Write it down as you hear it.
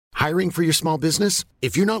Hiring for your small business?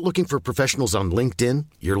 If you're not looking for professionals on LinkedIn,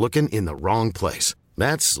 you're looking in the wrong place.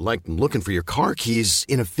 That's like looking for your car keys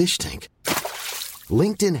in a fish tank.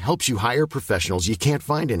 LinkedIn helps you hire professionals you can't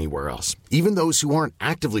find anywhere else, even those who aren't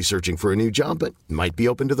actively searching for a new job but might be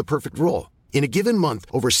open to the perfect role. In a given month,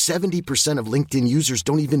 over 70% of LinkedIn users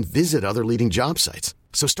don't even visit other leading job sites.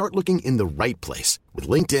 So start looking in the right place. With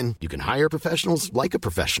LinkedIn, you can hire professionals like a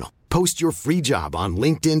professional. Post your free job on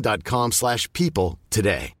linkedin.com/people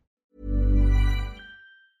today.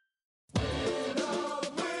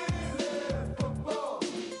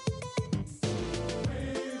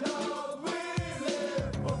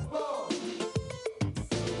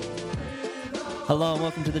 Hello and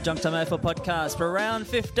welcome to the Junk Time AFL podcast for round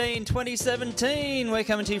 15, 2017. We're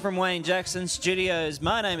coming to you from Wayne Jackson Studios.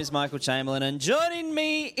 My name is Michael Chamberlain and joining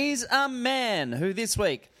me is a man who this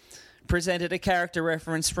week presented a character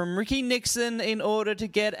reference from Ricky Nixon in order to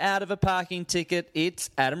get out of a parking ticket. It's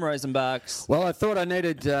Adam Rosenbachs. Well, I thought I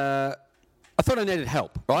needed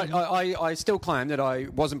help, right? I still claim that I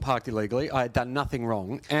wasn't parked illegally. I had done nothing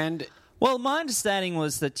wrong. And Well, my understanding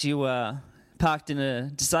was that you were parked in a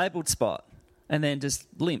disabled spot and then just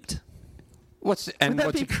limped. Would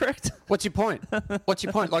that be correct? What's your point? What's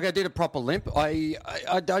your point? Like, I did a proper limp. I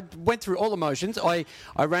went through all emotions. I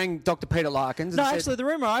rang Dr. Peter Larkins. No, actually, the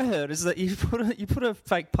rumour I heard is that you put a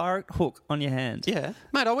fake pirate hook on your hand. Yeah.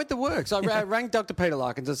 Mate, I went to work. So I rang Dr. Peter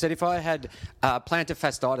Larkins and said, if I had plantar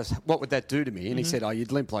fasciitis, what would that do to me? And he said,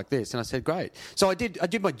 you'd limp like this. And I said, great. So I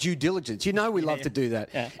did my due diligence. You know we love to do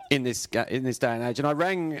that in this day and age. And I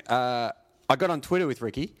rang... I got on Twitter with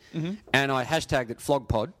Ricky, and I hashtagged it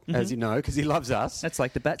FlogPod, as you know, because he loves us. That's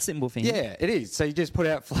like the bat symbol thing. Yeah, it is. So you just put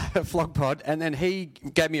out FlogPod, and then he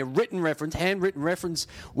gave me a handwritten reference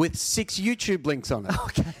with 6 YouTube links on it.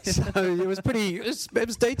 Okay. So it was it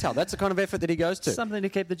was detailed. That's the kind of effort that he goes to. Something to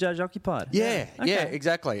keep the judge occupied. Yeah,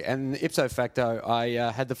 exactly. And ipso facto,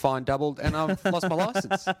 I had the fine doubled, and I've lost my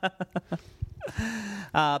licence.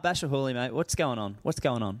 Basher Hooley, mate, what's going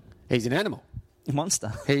on? He's an animal.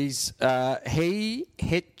 Monster. He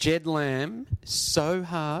hit Jed Lamb so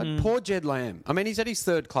hard. Poor Jed Lamb. I mean, he's at his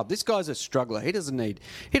third club. This guy's a struggler. He doesn't need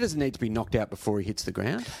to be knocked out before he hits the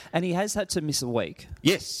ground. And he has had to miss a week.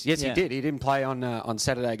 Yes, he did. He didn't play on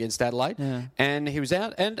Saturday against Adelaide, and he was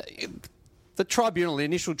out. And the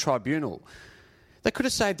initial tribunal. They could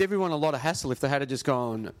have saved everyone a lot of hassle if they had just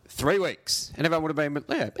gone 3 weeks, and everyone would have been,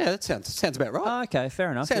 yeah, that sounds about right. Oh, okay,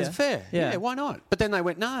 fair enough. Sounds fair. Yeah, why not? But then they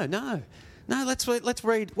went, no. Let's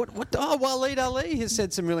read what. Waleed Ali has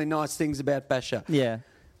said some really nice things about Basher. Yeah.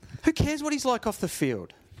 Who cares what he's like off the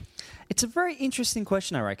field? It's a very interesting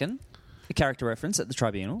question, I reckon. A character reference at the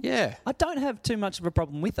tribunal. Yeah. I don't have too much of a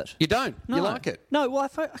problem with it. You don't? No. You like it? No. Well, I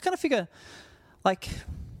kind of figure, like,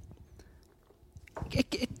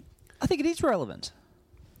 I think it is relevant.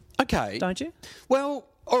 Okay. Don't you? Well,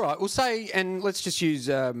 all right. We'll say, and let's just use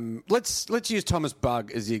let's use Thomas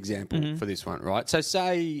Bugg as the example for this one, right? So,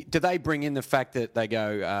 say, do they bring in the fact that they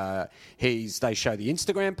go they show the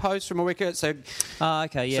Instagram post from a weekend? So,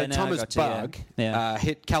 okay, yeah. So Thomas Bugg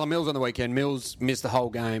hit Callum Mills on the weekend. Mills missed the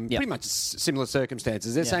whole game. Pretty much similar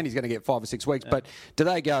circumstances. They're saying he's going to get 5 or 6 weeks, but do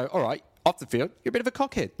they go, all right, off the field, you're a bit of a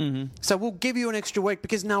cockhead. So we'll give you an extra week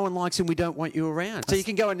because no one likes him. We don't want you around. So you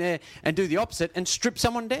can go in there and do the opposite and strip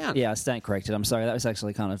someone down. Yeah, I stand corrected. I'm sorry. That was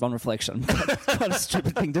actually kind of, on reflection, quite a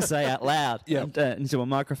stupid thing to say out loud into a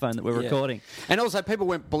microphone that we're recording. And also, people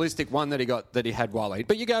went ballistic, one that he had Waleed.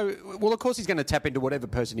 But you go, well, of course he's going to tap into whatever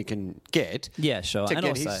person he can get. Yeah, sure. To and get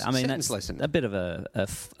also, his I mean, sentence that's lesson. a bit of a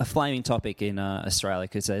flaming topic in Australia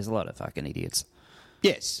because there's a lot of fucking idiots.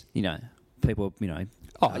 Yes. You know, people, you know.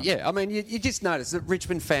 Oh, yeah. I mean, you just notice that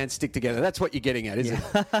Richmond fans stick together. That's what you're getting at, isn't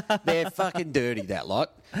it? They're fucking dirty, that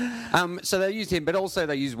lot. So they used him, but also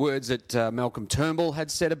they used words that Malcolm Turnbull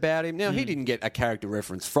had said about him. Now, he didn't get a character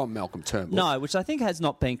reference from Malcolm Turnbull. No, which I think has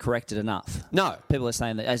not been corrected enough. No. People are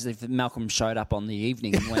saying that as if Malcolm showed up on the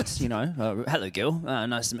evening and went, hello, Gil,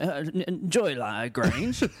 nice to meet enjoy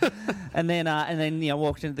Grange. and then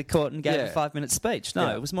walked into the court and gave a 5-minute speech.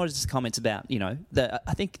 No, it was more just comments about,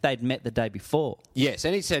 I think they'd met the day before. Yes,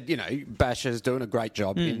 and he said, Basher's doing a great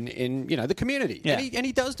job in the community. Yeah. And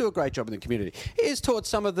he does do a great job in the community. He has taught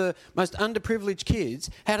some of the most underprivileged kids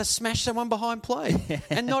how to smash someone behind play.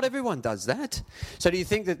 And not everyone does that. So do you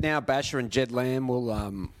think that now Basher and Jed Lamb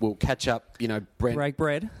will catch up, Break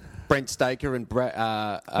bread. Brent Staker and Barry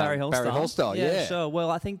Holstyle? Yeah, sure.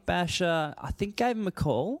 Well, I think Basher, gave him a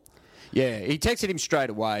call. Yeah, he texted him straight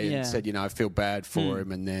away and Yeah. said, I feel bad for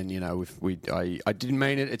him. And then, I didn't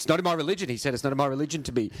mean it. It's not in my religion. He said it's not in my religion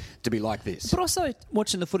to be like this. But also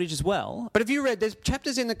watching the footage as well. But have you read? There's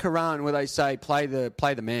chapters in the Quran where they say play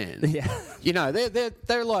the man. Yeah.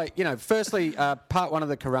 They're like, firstly, part one of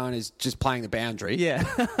the Quran is just playing the boundary. Yeah.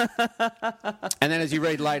 And then as you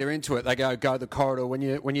read later into it, they go the corridor when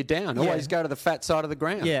you're down. Always go to the fat side of the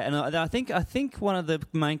ground. Yeah, and I think one of the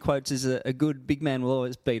main quotes is a good big man will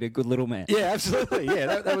always beat a good little man. Yeah, absolutely.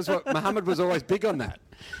 Yeah, that was what Muhammad was always big on that.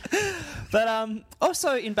 But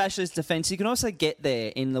also in Bashir's defence, you can also get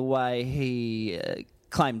there in the way he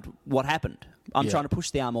claimed what happened. I'm trying to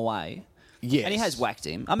push the arm away. Yes. And he has whacked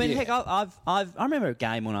him. I mean, heck, I remember a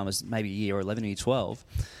game when I was maybe a year 11 or year 12,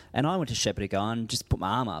 and I went to shepherd a guy and just put my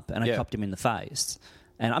arm up and I copped him in the face.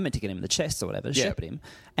 And I meant to get him in the chest or whatever, shepherd him.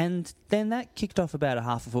 And then that kicked off about a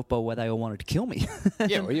half of football where they all wanted to kill me.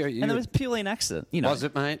 Yeah, well, and it was purely an accident. Was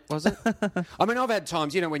it, mate? Was it? I mean, I've had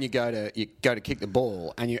times, when you go to kick the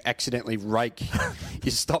ball and you accidentally rake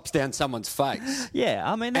your stops down someone's face. Yeah,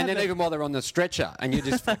 I mean... And then even while they're on the stretcher and you're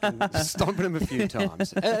just fucking stomping them a few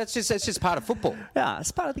times. That's just part of football. Yeah,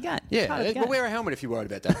 it's part of the game. Yeah, well, wear a helmet if you're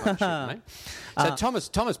worried about that kind of shit, mate. So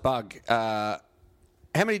Thomas Bugg, how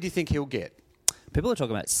many do you think he'll get? People are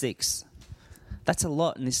talking about 6. That's a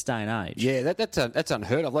lot in this day and age. Yeah, that's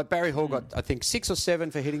unheard of. Like Barry Hall got, I think, 6 or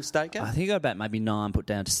 7 for hitting Staker. I think he got about maybe 9 put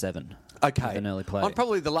down to 7. Okay. With an early play.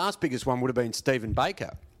 Probably the last biggest one would have been Stephen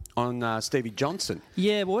Baker on Stevie Johnson.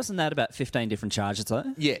 Yeah, but wasn't that about 15 different charges though?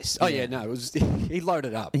 Yes. Oh yeah, no, it was he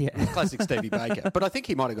loaded up. Yeah. Classic Stevie Baker. But I think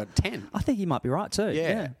he might have got 10. I think he might be right too.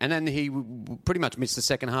 Yeah. And then he pretty much missed the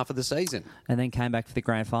second half of the season. And then came back for the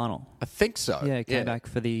grand final. I think so. Yeah, came back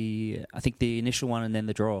for the initial one and then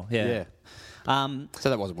the draw. Yeah. So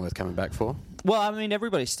that wasn't worth coming back for. Well, I mean,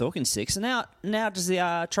 everybody's talking 6. And now does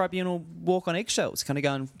the tribunal walk on eggshells? Kind of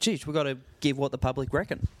going, geez, we've got to give what the public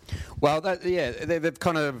reckon. Well, they've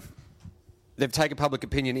taken public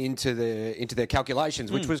opinion into their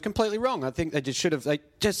calculations, which was completely wrong. I think they just should have.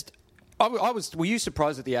 Were you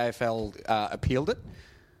surprised that the AFL appealed it?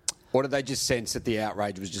 Or did they just sense that the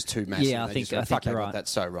outrage was just too massive? Yeah, I think you're got right.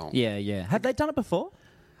 That's so wrong. Yeah. Have they done it before?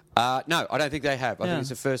 No, I don't think they have. I think it's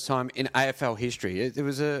the first time in AFL history. It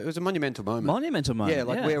was a monumental moment. Monumental moment. Yeah,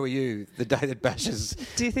 where were you the day that Bashers...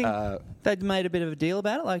 Do you think they'd made a bit of a deal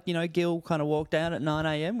about it? Like, Gil kind of walked down at 9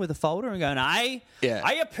 a.m. with a folder and going, "Hey,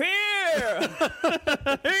 I appear!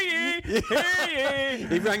 Hear ye! Hear ye!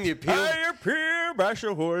 He rang the appeal. I appear, Basher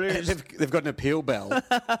Horlies." They've got an appeal bell. And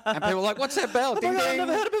people are like, "What's that bell? Ding, ding. I've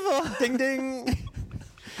never heard it before. Ding, ding."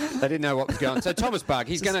 They didn't know what was going on. So Thomas Bugg,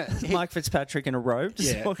 he's going to... Mike Fitzpatrick in a robe,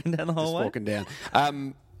 just walking down the hallway. Just walking down.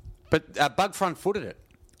 But Bugg front-footed it.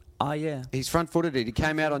 Oh, yeah. He's front-footed it. He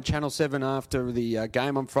came out on Channel 7 after the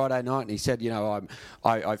game on Friday night and he said,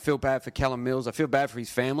 I feel bad for Callum Mills. I feel bad for his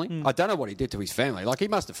family. I don't know what he did to his family. Like, he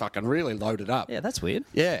must have fucking really loaded up. Yeah, that's weird.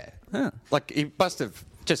 Yeah. Huh. Like, he must have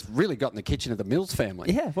just really got in the kitchen of the Mills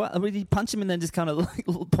family. Yeah, well, would he punch him and then just kind of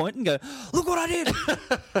point and go, "Look what I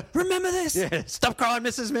did! Remember this? Yeah. Stop crying,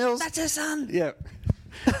 Mrs. Mills. That's her son. Yeah.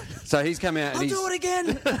 So he's come out and I'll do it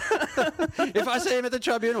again. If I see him at the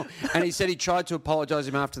tribunal. And he said he tried to apologise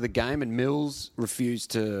to him after the game and Mills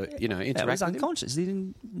refused to, interact He was with him. unconscious. He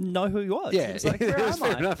didn't know who he was. Yeah, He was like, "Where am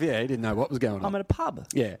fair I? enough. Yeah, he didn't know what was going on. I'm at a pub."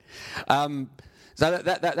 Yeah. So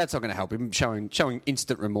that's not going to help him, showing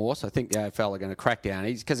instant remorse. I think the AFL are going to crack down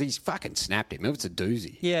because he's fucking snapped him. It was a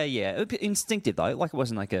doozy. Yeah. Instinctive, though. Like, it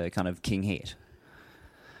wasn't like a kind of king hit.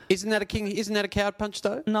 Isn't that a coward punch,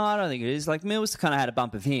 though? No, I don't think it is. Like, Mills kind of had a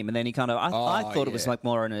bump of him, and then he kind of... I thought it was like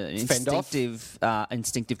more an instinctive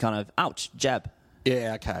kind of, ouch, jab.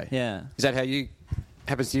 Yeah, okay. Yeah. Is that how you...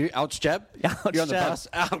 Happens to you? Ouch, jab? Ouch, You're on the jab. bus?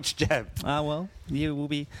 Ouch, jab. Well, you will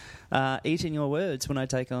be eating your words when I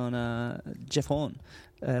take on Jeff Horn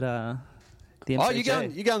at the MCG. Oh,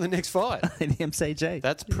 you're going the next fight. The MCG.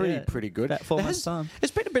 That's pretty good. About 4 months' time.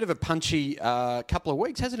 It's been a bit of a punchy couple of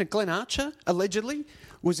weeks, hasn't it? Glenn Archer, allegedly,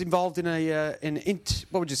 was involved in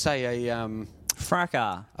what would you say,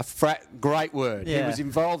 Fracas. Great word. Yeah. He was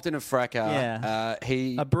involved in a fracas. Yeah.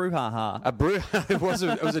 A brouhaha. it was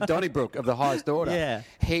a Donnybrook of the highest order. Yeah.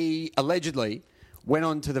 He allegedly went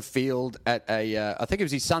onto the field at I think it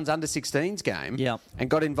was his son's under-16s game. Yep. And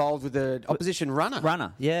got involved with an opposition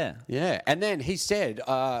runner. Yeah. Yeah. And then he said,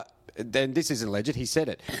 then this isn't alleged, he said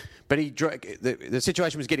it, but the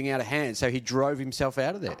situation was getting out of hand, so he drove himself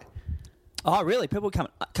out of there. Oh, really? People were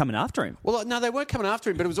coming after him? Well, no, they weren't coming after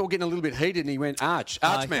him, but it was all getting a little bit heated, and he went, Arch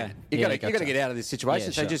man, you got to get out of this situation.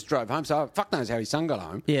 Yeah, so sure. he just drove home. So fuck knows how his son got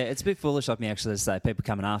home. Yeah, it's a bit foolish of me actually to say people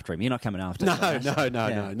coming after him. You're not coming after him.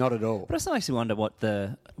 No, not at all. But I still makes me wonder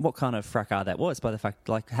what kind of fracas that was by the fact,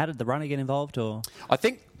 like, how did the runner get involved? Or I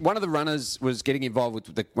think one of the runners was getting involved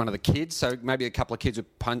with one of the kids, so maybe a couple of kids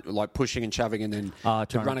were pushing and shoving, and then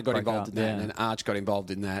the runner got involved in that, and then Arch got involved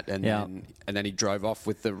in that, and then he drove off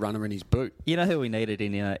with the runner in his boot. You know who we needed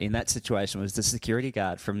in that situation was the security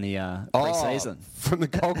guard from the pre-season. From the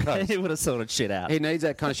Gold Coast. He would have sorted shit out. He needs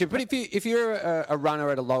that kind of shit. But if you're a runner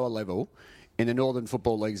at a lower level in the Northern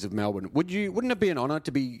Football Leagues of Melbourne, wouldn't it be an honour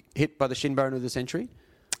to be hit by the shin bone of the century?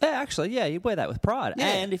 Yeah, actually, you'd wear that with pride. Yeah.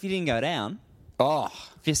 And if you didn't go down,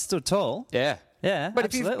 if you stood tall. Yeah. Yeah, but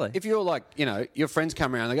absolutely. If you're like, your friends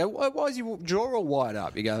come around, they go, why is your jaw all wide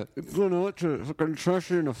up? You go, I'm going to let you fucking trash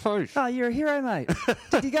you in the face. Oh, you're a hero, mate.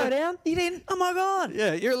 Did you go down? You didn't? Oh, my God.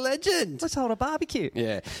 Yeah, you're a legend. Let's hold a barbecue.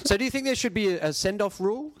 Yeah. So do you think there should be a send-off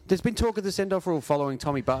rule? There's been talk of the send-off rule following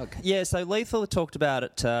Tommy Bugg. Yeah, so Lethal talked about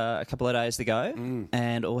it a couple of days ago,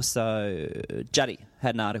 and also Juddy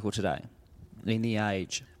had an article today in The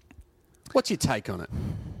Age. What's your take on it?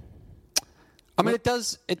 I mean, it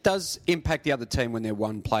does impact the other team when they're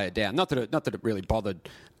one player down. Not that it really bothered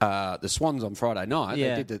the Swans on Friday night.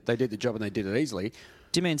 Yeah. They did the job and they did it easily.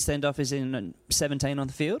 Do you mean send-off is in 17 on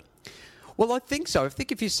the field? Well, I think so. I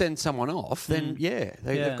think if you send someone off, then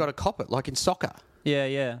they've got to cop it, like in soccer.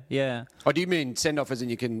 Yeah. Or do you mean send-off as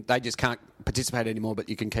in they just can't participate anymore, but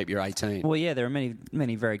you can keep your 18? Well, yeah, there are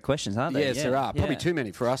many varied questions, aren't there? Yes, there are. Probably too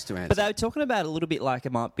many for us to answer. But they were talking about it a little bit like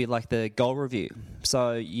it might be like the goal review.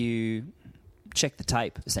 So you check the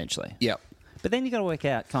tape, essentially. Yep. But then you got to work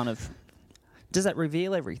out kind of, does that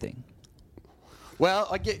reveal everything?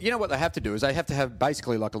 Well, you know what they have to do is they have to have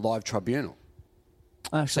basically like a live tribunal.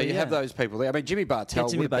 Actually, so you have those people there. I mean, Jimmy Bartell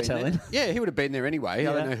Jimmy would have been Bartell there. Yeah, he would have been there anyway.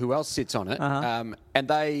 I don't know who else sits on it. And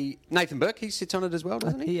Nathan Burke, he sits on it as well,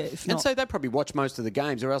 doesn't he? Yeah, if and not- so they probably watch most of the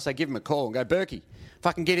games, or else they give him a call and go, Burkie,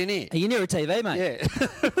 fucking get in here. Are you near a TV, mate?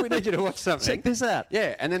 Yeah, we need you to watch something. Check this out.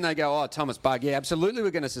 Yeah, and then they go, Thomas Bugg, yeah, absolutely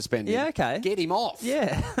we're going to suspend him. Yeah, okay. Get him off.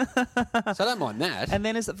 Yeah. So I don't mind that. And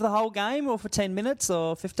then is it for the whole game or for 10 minutes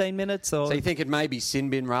or 15 minutes? Or So you think it may be sin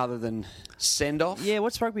bin rather than send off? Yeah,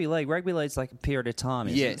 what's rugby league? Rugby league's like a period of time,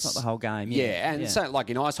 isn't it? Yes. It's not the whole game. Yeah, and so like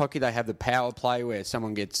in ice hockey, they have the power play where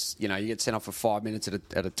someone gets, you get sent off for 5 minutes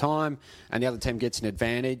at a time, and the other team gets an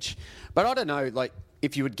advantage. But I don't know, like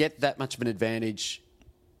if you would get that much of an advantage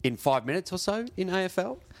in 5 minutes or so in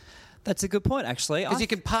AFL, That's a good point, actually. because you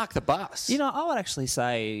can park the bus. I would actually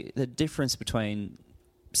say the difference between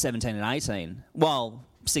 17 and 18, while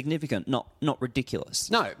significant, not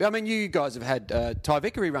ridiculous. No, I mean you guys have had Ty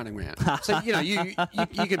Vickery running around, so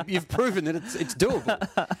you've proven that it's doable.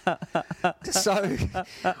 So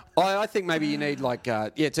I think maybe you need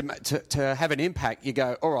to have an impact. You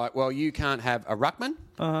go, all right, well you can't have a ruckman,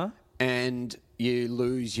 and you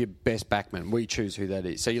lose your best backman. We choose who that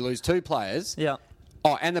is. So you lose two players. Yeah.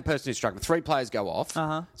 Oh, and the person who struck them. 3 players go off.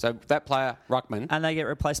 So that player, ruckman. And they get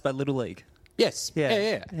replaced by Little League. Yes.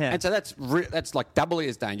 Yeah. And so that's like doubly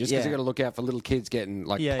as dangerous because you've got to look out for little kids getting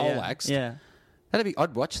poleaxed. Yeah.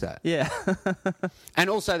 I'd watch that. Yeah. And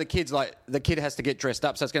also the kid has to get dressed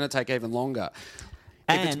up, so it's going to take even longer.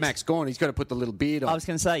 If it's Max Gawn, he's got to put the little beard on. I was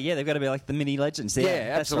going to say, they've got to be like the mini legends. Yeah,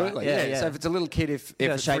 that's absolutely. Right. Yeah. So if it's a little kid, if got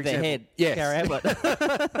to shave their head. Yes. Gary Ablett.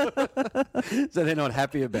 So they're not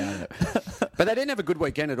happy about it. But they didn't have a good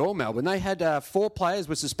weekend at all, Melbourne. They had 4 players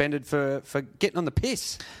were suspended for getting on the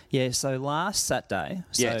piss. Yeah, so last Saturday,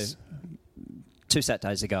 Yes. 2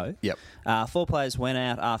 Saturdays ago, Yep. 4 players went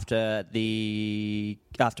out after playing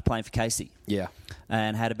for Casey. Yeah.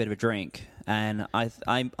 And had a bit of a drink. And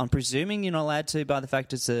I'm presuming you're not allowed to by the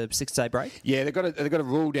fact it's a 6-day break? Yeah, they've got a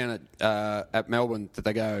rule down at Melbourne that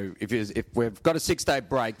they go, if we've got a 6-day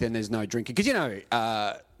break, then there's no drinking. Because,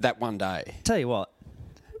 that one day, Tell you what,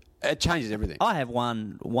 it changes everything. I have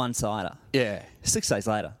one cider. Yeah. 6 days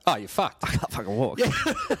later, Oh, you're fucked. I can't fucking walk.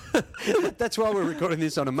 That's why we're recording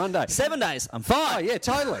this on a Monday. 7 days, I'm Oh, fine. yeah,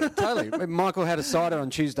 totally. Michael had a cider on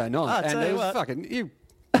Tuesday night. I'll tell it you was what. fucking...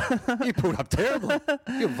 You pulled up terribly.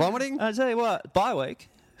 You're vomiting. I tell you what, bye week,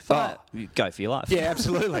 you go for your life. Yeah,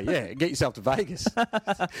 absolutely. Yeah, get yourself to Vegas.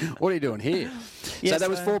 What are you doing here? Yeah, so there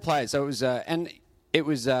was 4 players. So it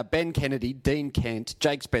was Ben Kennedy, Dean Kent,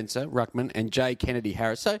 Jake Spencer, ruckman, and Jay Kennedy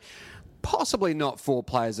Harris. So possibly not 4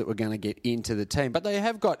 players that were going to get into the team, but they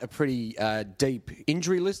have got a pretty deep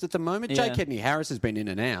injury list at the moment. Yeah. Jay Kennedy Harris has been in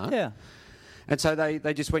and out. Yeah. And so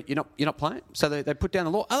they just went, you're not playing. So they put down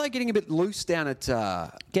the law. Are they getting a bit loose down at...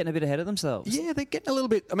 Getting a bit ahead of themselves. Yeah, they're getting a little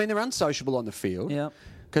bit... I mean, they're unsociable on the field. Yeah.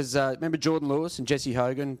 Because remember Jordan Lewis and Jesse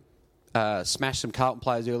Hogan smashed some Carlton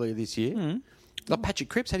players earlier this year? Like Patrick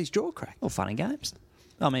Cripps had his jaw cracked. Well, fun and games.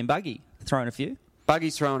 I mean, Buggy throwing a few.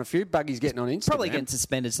 Buggy's throwing a few. Buggy's getting on Instagram. Probably getting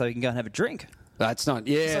suspended so he can go and have a drink. That's not,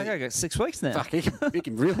 yeah. It's like, I got 6 weeks now. Fuck, he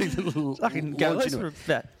can really I can go launch at least into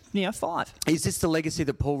for it. about 5. Is this the legacy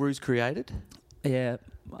that Paul Roos created? Yeah.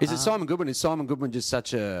 Is it Simon Goodwin? Is Simon Goodwin just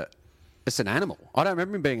such a... It's an animal. I don't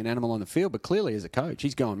remember him being an animal on the field, but clearly as a coach,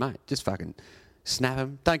 he's going, mate, just fucking snap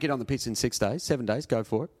him. Don't get on the pitch in 6 days, 7 days, go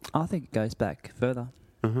for it. I think it goes back further.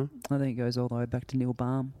 Mm-hmm. I think it goes all the way back to Neil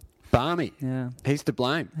Baum. Barmy. Yeah. He's to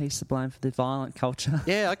blame. He's to blame for the violent culture.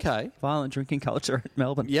 Yeah, okay. Violent drinking culture at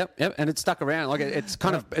Melbourne. Yep. And it's stuck around. Like, it's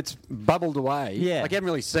kind of... It's bubbled away. Yeah. Like, you haven't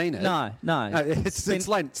really seen it. No. It's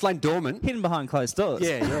lain dormant. Hidden behind closed doors.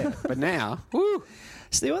 Yeah. But now... Woo!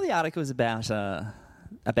 See, all the articles about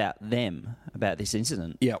them, about this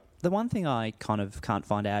incident. Yep. The one thing I kind of can't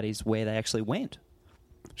find out is where they actually went.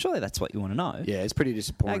 Surely that's what you want to know. Yeah, it's pretty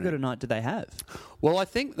disappointing. How good a night did they have? Well, I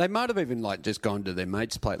think they might have even just gone to their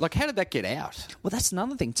mates' place. Like, how did that get out? Well, that's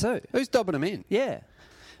another thing too. Who's dobbing them in? Yeah,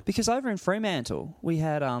 because over in Fremantle we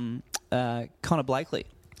had Connor Blakely.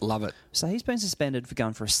 Love it. So he's been suspended for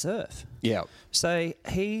going for a surf. Yeah. So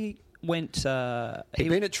he went. He'd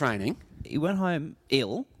been at training. He went home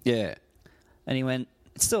ill. Yeah. And he went,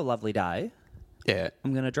 it's still a lovely day. Yeah.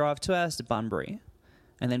 I'm going to drive 2 hours to Bunbury.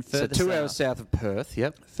 And then further so 2 hours south of Perth,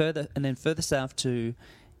 yep. Further south to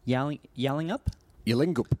Yallingup.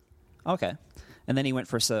 Yallingup. Okay. And then he went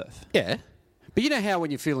for a surf. Yeah. But you know how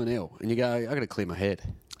when you're feeling ill and you go, I've got to clear my head.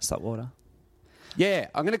 Salt water. Yeah,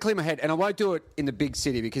 I'm going to clear my head. And I won't do it in the big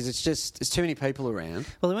city because there's too many people around.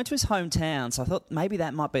 Well, he went to his hometown, so I thought maybe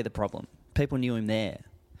that might be the problem. People knew him there.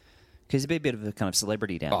 Because he'd be a bit of a kind of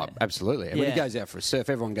celebrity down there. Absolutely. And when he goes out for a surf,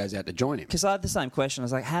 everyone goes out to join him. Because I had the same question. I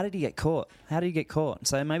was like, how did he get caught?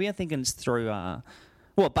 So maybe I'm thinking it's through,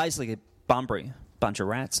 basically Bunbury, bunch of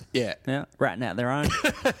rats. Yeah. Yeah, ratting out their own.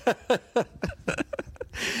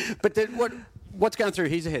 But then what's going through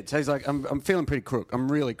his head? So he's like, I'm feeling pretty crook.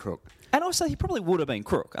 I'm really crook. And also, he probably would have been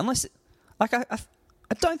crook. Unless, I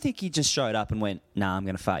don't think he just showed up and went, nah, I'm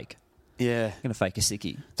going to fake. Yeah. I'm going to fake a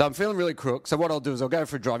sickie. So I'm feeling really crook. So what I'll do is I'll go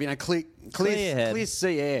for a drive. Clear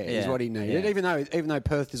sea air is what he needed. Yeah. Even though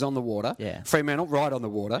Perth is on the water. Yeah. Fremantle, right on the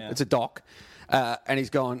water. Yeah. It's a dock. And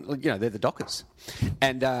he's gone, they're the dockers.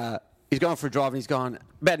 And he's gone for a drive and he's gone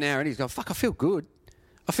about an hour and he's gone, fuck, I feel good.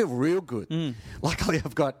 I feel real good. Luckily,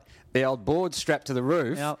 I've got the old board strapped to the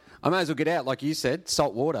roof. Yep. I may as well get out, like you said,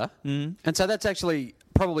 salt water. And so that's actually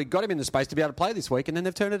probably got him in the space to be able to play this week, and then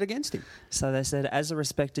they've turned it against him. So they said, as a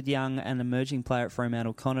respected young and emerging player at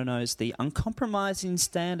Fremantle, Connor knows the uncompromising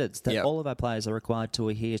standards that all of our players are required to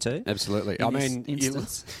adhere to. Absolutely.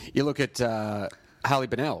 You look at Harley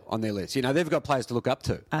Bennell on their list. They've got players to look up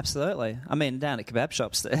to. Absolutely. I mean, down at kebab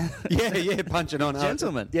shops there. yeah, punching on.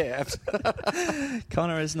 Gentlemen. Yeah, absolutely.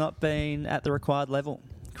 Connor has not been at the required level,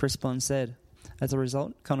 Chris Bond said. As a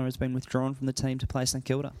result, Connor has been withdrawn from the team to play St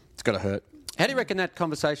Kilda. It's got to hurt. How do you reckon that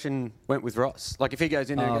conversation went with Ross? Like, if he goes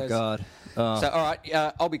in there and goes... God. Oh. So, all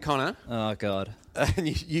right, I'll be Connor. Oh, God.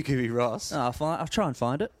 And you could be Ross. I'll try and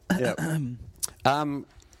find it. Yeah.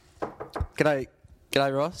 G'day,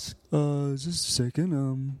 Ross. Just a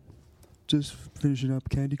second. Just finishing up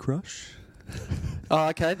Candy Crush. Oh,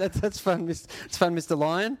 okay. That's fun. It's fun, Mr.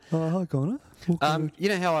 Lion. Hi, Connor. You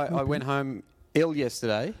know how I went home ill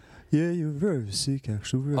yesterday? Yeah, you were very sick,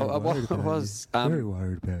 actually. I was. Very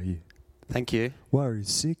worried about you. Thank you. Worried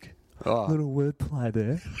sick. Oh. Little wordplay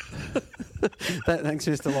there. Thanks,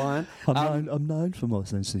 Mr. Lion. I'm known for my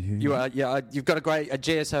sense of humour. You are, yeah. You've got a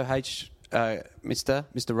GSOH, Mr.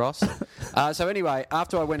 Ross. So anyway,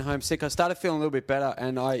 after I went home sick, I started feeling a little bit better,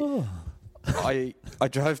 and I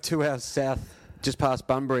drove 2 hours south, just past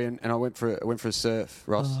Bunbury, and I went for a surf,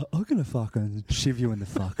 Ross. I'm gonna fucking shiv you in the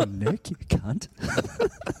fucking neck, you cunt.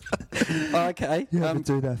 Okay. You ever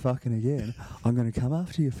do that fucking again? I'm gonna come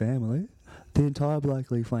after your family, the entire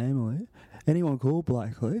Blakely family, anyone called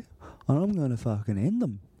Blakely, and I'm gonna fucking end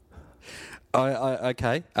them.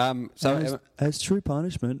 Okay. So as true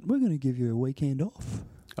punishment, we're gonna give you a weekend off.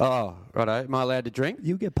 Oh, righto. Am I allowed to drink?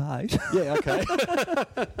 You'll get paid. Yeah, okay.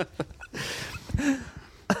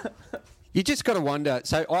 You just got to wonder.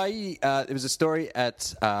 So there was a story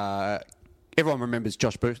at, everyone remembers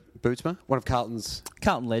Josh Bootsma, one of Carlton's...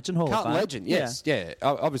 Carlton legend, Hall of Fame. Carlton legend, yes. Yeah.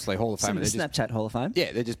 Obviously Hall of Fame. Snapchat Hall of Fame.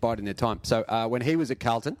 Yeah, they're just biding their time. So when he was at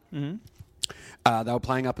Carlton, they were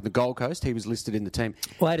playing up in the Gold Coast. He was listed in the team.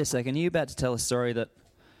 Wait a second. Are you about to tell a story that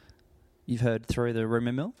you've heard through the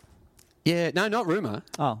rumour mill? Yeah, no, not rumour.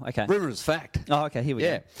 Oh, okay. Rumour is fact. Oh, okay. Here we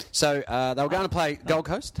Yeah. go. So they were going to play Gold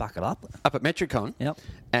Coast Buck it up. up at Metricon. Yep.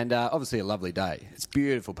 And obviously a lovely day. It's a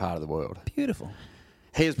beautiful part of the world. Beautiful.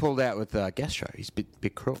 He has pulled out with gastro. He's a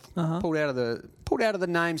bit cruel. Pulled out of the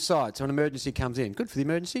name site, so an emergency comes in. Good for the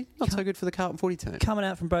emergency, not so good for the Carlton footy team. Coming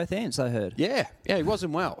out from both ends, I heard. Yeah, he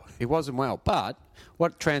wasn't well. But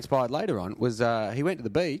what transpired later on was he went to the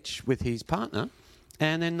beach with his partner,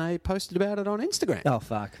 and then they posted about it on Instagram. Oh,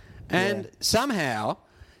 fuck. And somehow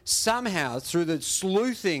through the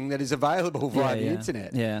sleuthing that is available via the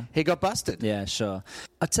internet, he got busted. Yeah, sure.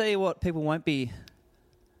 I tell you what, people won't be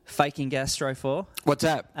faking gastro for. What's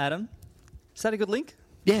that? Adam, is that a good link?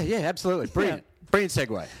 Yeah, absolutely. Brilliant. Brilliant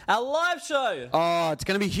segue. Our live show. Oh, it's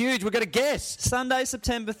going to be huge. We've got a guest. Sunday,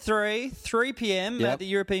 September 3 p.m. at the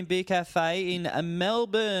European Beer Cafe in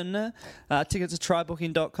Melbourne. Tickets at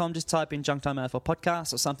trybooking.com. Just type in Junk Time AFL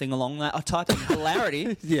Podcast or something along that. I'll type in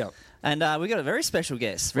hilarity. Yeah. And we got a very special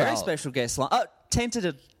guest. Special guest.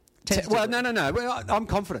 Tentative. Well, no. Well, I'm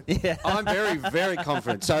confident. Yeah. I'm very, very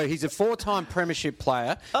confident. So he's a 4-time premiership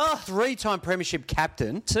player, 3-time premiership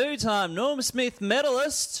captain. 2-time Norm Smith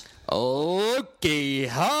medalist. Lukey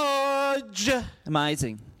Hodge.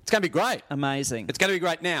 Amazing. It's going to be great. Amazing. It's going to be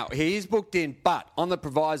great. Now, he is booked in, but on the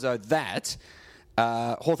proviso that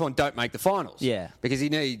Hawthorn don't make the finals. Yeah. Because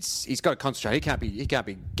he's got to concentrate. He can't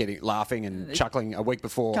be laughing and chuckling a week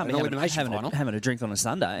before an elimination final. Having a drink on a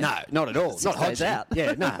Sunday. No, not at all. Not days Hodgie. out.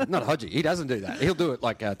 Yeah, no, not Hodgie. He doesn't do that. He'll do it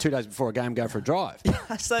like 2 days before a game, go for a drive.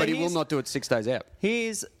 So but he will not do it 6 days out.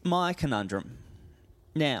 Here's my conundrum.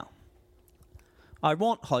 Now, I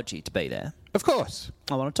want Hodgie to be there. Of course.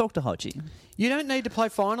 I want to talk to Hodgie. You don't need to play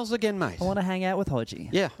finals again, mate. I want to hang out with Hodgie.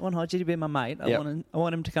 Yeah. I want Hodgie to be my mate. I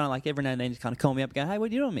want him to kind of like every now and then just kind of call me up and go, hey,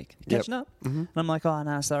 what are you doing, Mick? Catching up? Mm-hmm. And I'm like, oh,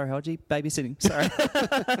 no, sorry, Hodgie. Babysitting. Sorry.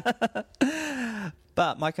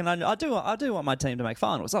 But my conundrum, I do want my team to make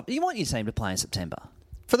finals. You want your team to play in September.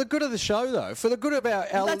 For the good of the show, though. For the good of our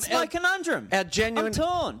That's my conundrum. Our genuine... I'm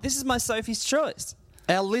torn. This is my Sophie's choice.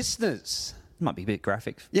 Our listeners... Might be a bit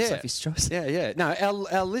graphic. Yeah. Sophie's choice. Yeah. No,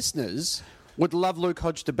 our listeners would love Luke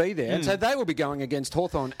Hodge to be there. And so they will be going against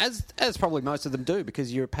Hawthorn, as probably most of them do,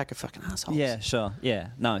 because you're a pack of fucking assholes. Yeah, sure. Yeah.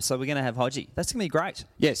 No, so we're going to have Hodgie. That's going to be great.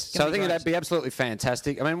 Yes. So I think that'd be absolutely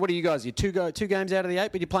fantastic. I mean, what are you guys? You're two games out of the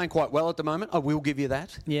 8, but you're playing quite well at the moment. I will give you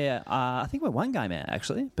that. Yeah. I think we're 1 game out,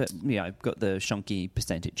 actually. But, got the shonky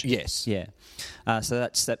percentage. Yes. Yeah. So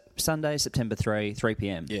that's Sunday, September 3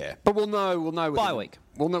 p.m. Yeah. But we'll know. Bye week.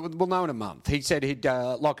 We'll know in a month. He said he'd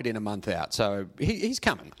lock it in a month out. So he's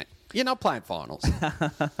coming, mate. You're not playing finals.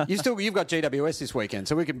 You've got GWS this weekend,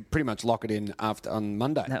 so we can pretty much lock it in on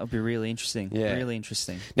Monday. That would be really interesting. Yeah. Really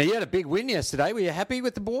interesting. Now, you had a big win yesterday. Were you happy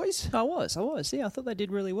with the boys? I was. Yeah, I thought they did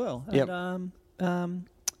really well. Yep. And,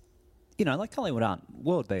 like Collingwood aren't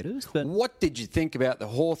world beaters, but what did you think about the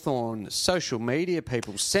Hawthorn social media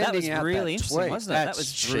people sending out really that interesting, tweet? wasn't it? That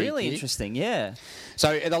was really interesting. Yeah.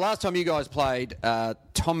 So the last time you guys played,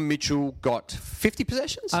 Tom Mitchell got 50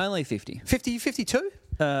 possessions. Only 50. 52.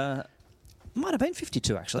 Might have been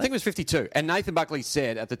 52, actually. I think it was 52. And Nathan Buckley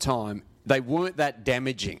said at the time they weren't that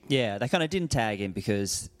damaging. Yeah, they kind of didn't tag him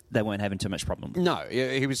because they weren't having too much problem. No,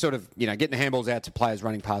 he was sort of, getting the handballs out to players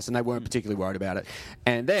running past, and they weren't particularly worried about it.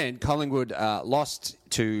 And then Collingwood lost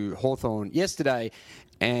to Hawthorn yesterday,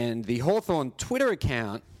 and the Hawthorn Twitter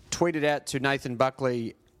account tweeted out to Nathan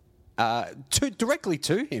Buckley directly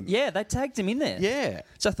to him. Yeah, they tagged him in there. Yeah.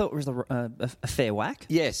 So I thought it was a fair whack.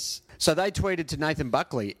 Yes. So they tweeted to Nathan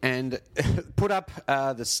Buckley and put up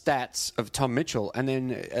the stats of Tom Mitchell, and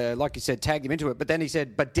then, like you said, tagged him into it. But then he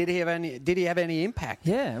said, "But did he have any impact?"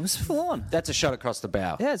 Yeah, it was full on. That's a shot across the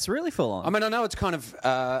bow. Yeah, it's really full on. I mean, I know it's kind of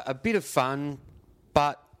a bit of fun,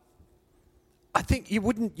 but I think you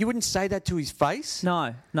wouldn't say that to his face.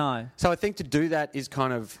 No. So I think to do that is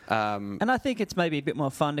kind of... and I think it's maybe a bit more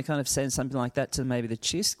fun to kind of send something like that to maybe the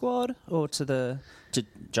Cheer squad or to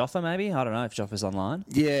Joffa maybe. I don't know if Joffa's online.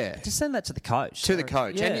 Yeah. To send that to the coach. To the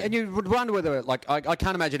coach. Yeah. And you would wonder whether, like, I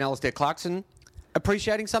can't imagine Alistair Clarkson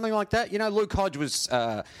appreciating something like that. Luke Hodge was...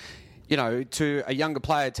 to a younger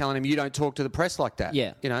player telling him you don't talk to the press like that.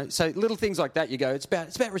 Yeah. So little things like that you go, it's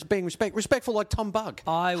about being respectful like Tom Bugg.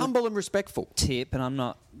 Humble and respectful. Tip, and I'm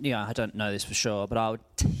not, I don't know this for sure, but I would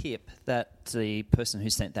tip that the person who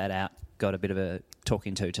sent that out got a bit of a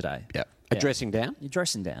talking to today. Yeah. Dressing down? You're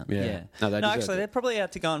dressing down, Yeah. yeah. No, actually, they're probably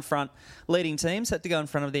out to go in front. Leading teams had to go in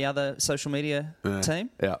front of the other social media team.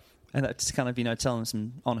 Yeah. And that's kind of, telling them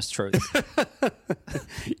some honest truth.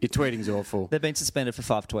 Your tweeting's awful. They've been suspended for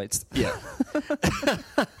 5 tweets. Yeah.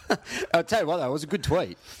 I'll tell you what, though, it was a good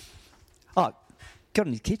tweet. Oh, got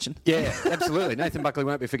in his kitchen. Yeah, absolutely. Nathan Buckley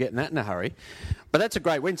won't be forgetting that in a hurry. But that's a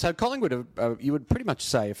great win. So Collingwood, you would pretty much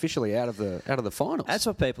say officially out of the finals. That's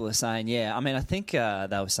what people are saying, yeah. I mean, I think they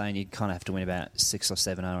were saying you kind of have to win about 6 or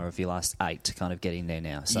 7 out of your last 8 to kind of get in there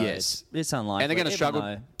now. So yes. it's unlikely. And they're going to struggle.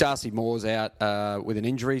 Though... Darcy Moore's out with an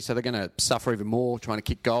injury, so they're going to suffer even more trying to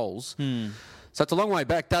kick goals. So it's a long way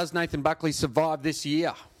back. Does Nathan Buckley survive this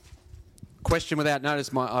year? Question without notice.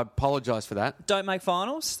 I apologise for that. Don't make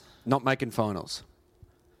finals? Not making finals.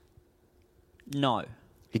 No.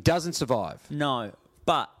 He doesn't survive. No.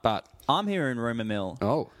 But I'm hearing rumour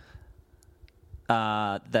mill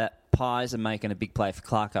that Pies are making a big play for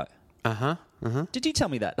Clarko. Did you tell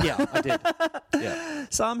me that? Yeah, I did. Yeah.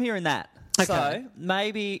 So I'm hearing that. Okay. So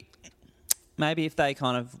maybe if they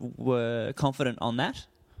kind of were confident on that,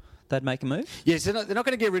 they'd make a move. Yes, they're not going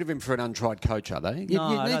to get rid of him for an untried coach, are they? No,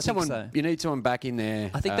 I don't someone. think so. You need someone back in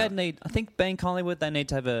there. I think I think being Collingwood, they need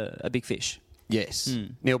to have a big fish. Yes.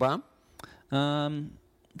 Neil Baum.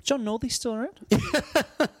 John Northey's still around.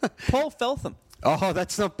 Paul Feltham. Oh,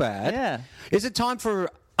 that's not bad. Yeah. Is it time for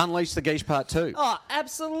Unleash the Geesh Part 2? Oh,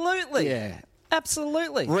 absolutely. Yeah.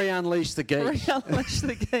 Absolutely. Re-unleash the Geesh. Re-unleash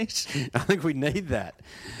the Geesh. I think we need that.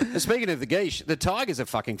 And speaking of the Geesh, the Tigers are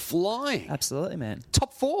fucking flying. Absolutely, man.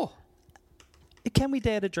 Top 4. Can we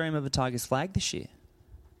dare to dream of a Tigers flag this year?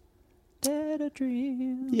 Dare to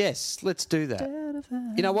dream. Yes, let's do that.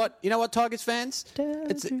 You know what? Tigers fans?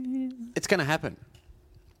 It's going to happen.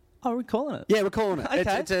 Oh, we're calling it. Yeah, we're calling it.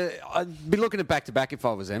 Okay. I'd be looking at back-to-back if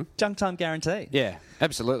I was them. Junk time guarantee. Yeah,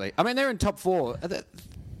 absolutely. I mean, they're in top 4.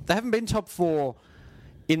 They haven't been top 4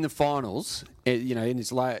 in the finals, in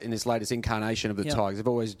this latest incarnation of the Tigers. They've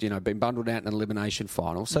always, been bundled out in an elimination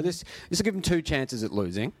final. So this will give them 2 chances at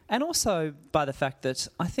losing. And also by the fact that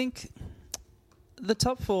I think the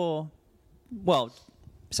top 4...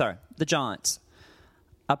 the Giants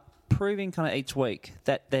are proving kind of each week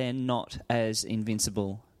that they're not as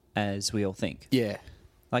invincible as we all think. Yeah.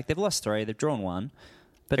 Like, they've lost 3, they've drawn 1.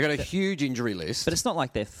 But they've got a huge injury list. But it's not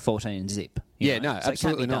like they're 14 zip. Yeah, know? no, So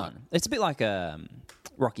absolutely it can't be not. done. It's a bit like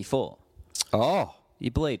Rocky 4. Oh.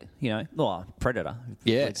 You bleed, Predator.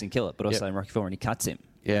 Yeah. Bleeds and kill it, but also in Rocky 4 and he cuts him.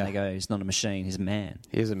 Yeah. And they go, he's not a machine, he's a man.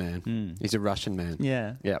 He is a man. He's a Russian man.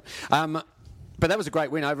 Yeah. Yeah. But that was a great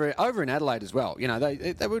win over in Adelaide as well.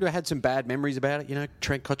 They would have had some bad memories about it.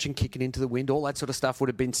 Trent Cotchin kicking into the wind, all that sort of stuff would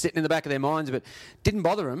have been sitting in the back of their minds, but didn't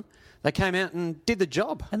bother them. They came out and did the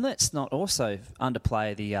job. And let's not also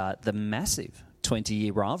underplay the massive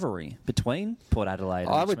 20-year rivalry between Port Adelaide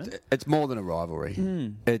and Richmond. It's more than a rivalry.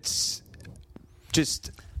 It's just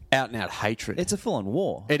out-and-out hatred. It's a full-on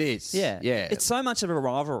war. It is. Yeah. Yeah. It's so much of a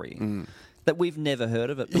rivalry that we've never heard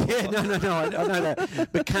of it before. Yeah, no, I know that.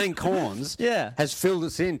 But Kane Corns has filled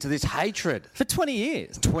us into this hatred. For 20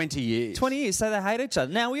 years. 20 years. 20 years, so they hate each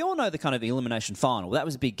other. Now, we all know the kind of elimination final. That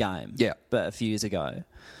was a big game. Yeah. But a few years ago.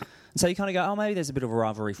 And so you kind of go, maybe there's a bit of a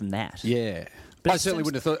rivalry from that. Yeah. But I certainly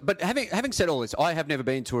wouldn't have thought. But having said all this, I have never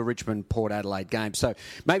been to a Richmond-Port Adelaide game, so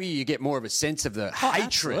maybe you get more of a sense of the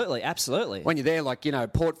hatred. Absolutely. When you're there,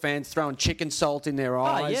 Port fans throwing chicken salt in their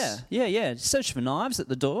eyes. Oh, yeah. Search for knives at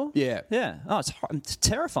the door. Yeah. Yeah. Oh, it's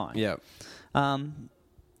terrifying. Yeah.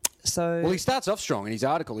 Well, he starts off strong in his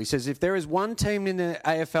article. He says, if there is one team in the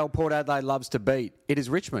AFL Port Adelaide loves to beat, it is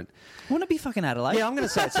Richmond. Wouldn't it be fucking Adelaide? Yeah, I'm going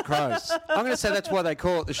to say it's the Crows. I'm going to say that's why they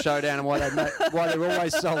call it the Showdown and why they're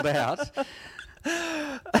always sold out.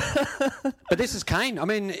 But this is Kane. I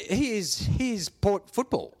mean, he is Port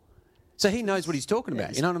football. So he knows what he's talking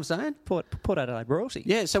about. You know what I'm saying? Port Adelaide royalty.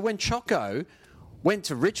 Yeah, so when Choco went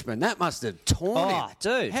to Richmond, that must have torn him. Oh,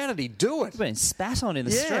 dude. How did he do it? He's been spat on in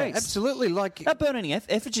the streets. Yeah, absolutely. They're burning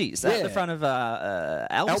effigies at the front of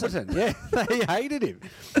Alberton. Yeah, they hated him.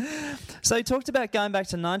 So he talked about going back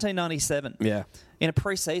to 1997 in a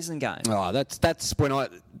pre-season game. Oh, that's when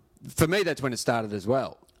for me, that's when it started as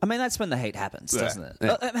well. I mean, that's when the heat happens, doesn't it?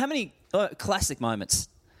 Yeah. How many classic moments,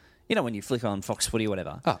 when you flick on Fox Footy or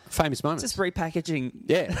whatever? Oh, famous moments. Just repackaging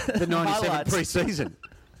the 97 highlights. pre-season.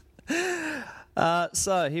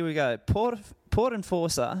 So here we go. Port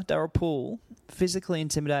enforcer Darryl Poole physically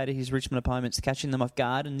intimidated his Richmond opponents, catching them off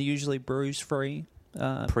guard in the usually bruise-free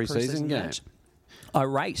pre-season game. match.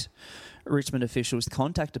 Irate Richmond officials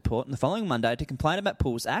contacted Port on the following Monday to complain about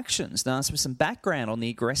Poole's actions and ask for some background on the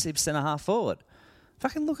aggressive centre-half forward.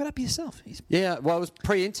 Fucking look it up yourself. Yeah, well, it was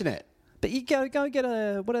pre-internet. But you go get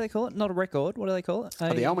a, what do they call it? Not a record. What do they call it?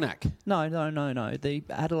 The almanac. No. The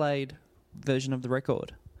Adelaide version of the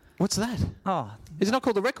record. What's that? Oh. Is it not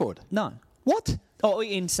called the record? No. What? Oh,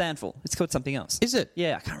 in Sandful. It's called something else. Is it?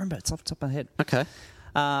 Yeah, I can't remember. It's off the top of my head. Okay.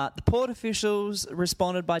 The Port officials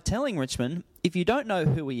responded by telling Richmond, if you don't know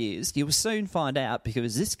who he is, you will soon find out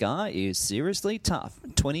because this guy is seriously tough.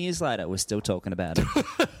 20 years later, we're still talking about it.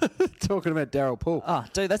 Talking about Daryl Poole. Oh,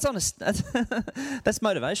 dude, that's that's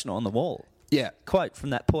motivational on the wall. Yeah. Quote from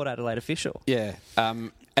that Port Adelaide official. Yeah.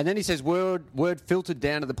 And then he says, word filtered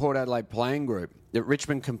down to the Port Adelaide playing group that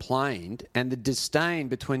Richmond complained and the disdain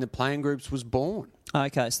between the playing groups was born.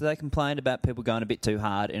 Okay, so they complained about people going a bit too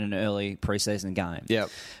hard in an early pre-season game. Yep.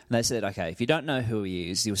 And they said, okay, if you don't know who he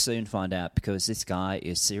is, you'll soon find out because this guy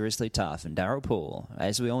is seriously tough. And Daryl Poole,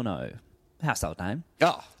 as we all know, household name,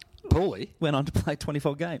 Oh, Paulie. went on to play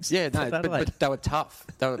 24 games. Yeah, for no, Adelaide. but they were tough.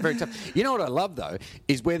 They were very tough. You know what I love, though,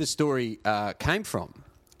 is where the story came from.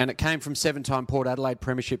 And it came from 7-time Port Adelaide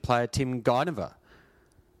Premiership player Tim Guynever.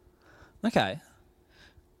 Okay.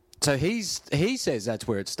 So he says that's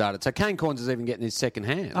where it started. So Kane Corns is even getting his second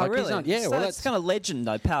hand. Oh, Like, he's really? not- yeah, so well, that's kind of legend,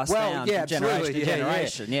 though, passed down from generation to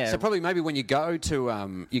generation. Yeah. So probably maybe when you go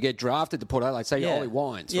to, you get drafted to Port Adelaide, say Yeah. Ollie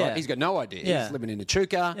Wines, Yeah. right? He's got no idea. Yeah. He's living in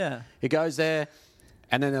Echuca. Yeah. He goes there,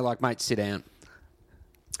 and then they're like, mate, sit down.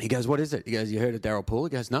 He goes, what is it? He goes, you heard of Daryl Poole? He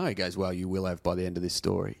goes, no. He goes, well, you will have by the end of this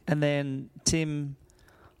story. And then Tim,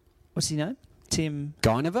 what's his name? Tim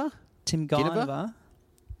Guynever? Guynever.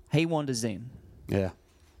 He wanders in Yeah.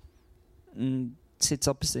 and sits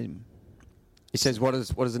opposite him. He says, what does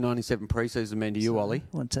the 97 pre-season mean to you, Ollie?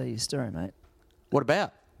 I want to tell you a story, mate, What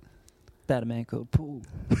about? about a man called Poole.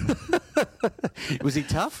 Was he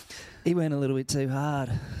tough? He went a little bit too hard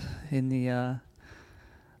in the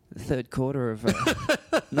third quarter of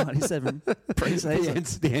 97 pre-season.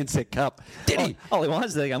 The Ansett Cup. Did he? Ollie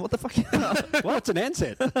Wines there going, what the fuck? What's an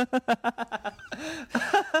Ansett?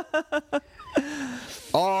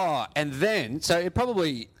 Oh, and then, so it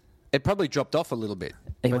probably dropped off a little bit.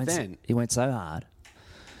 He But then, went so hard.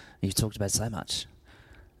 You talked about so much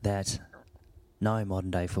that no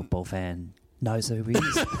modern day football fan knows who he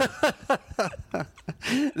is.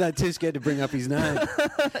 they're too scared to bring up his name.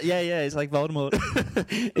 yeah, he's like Voldemort.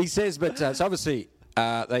 He says, but so obviously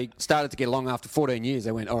they started to get along after 14 years.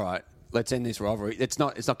 They went, all right, let's end this rivalry. It's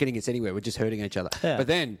not getting us anywhere. We're just hurting each other. Yeah. But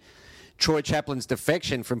then Troy Chaplin's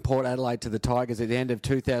defection from Port Adelaide to the Tigers at the end of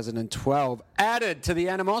 2012 added to the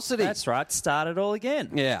animosity. That's right. Started all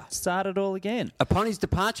again. Yeah. Started all again. Upon his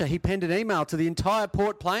departure, he penned an email to the entire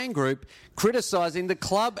Port playing group criticising the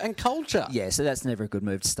club and culture. Yeah, so that's never a good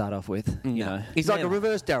move to start off with. You know, He's like a Never.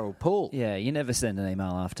 reverse Daryl Poole. Yeah, you never send an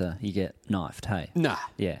email after you get knifed. Hey. Nah.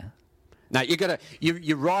 Yeah. No,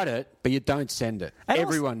 you write it, but you don't send it. And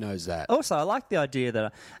Everyone knows that. Also, I like the idea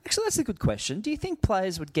that actually that's a good question. Do you think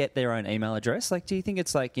players would get their own email address? Like, do you think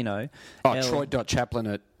it's like Troy.chaplin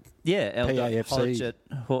at L.Hodge at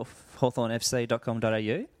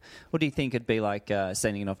hawthornefc.com.au? Or do you think it'd be like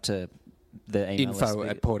sending it off to the email info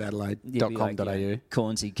list? at portadelaide.com.au.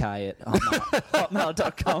 Cornsy K at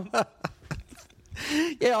hotmail.com.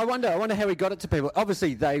 Yeah, I wonder how he got it to people.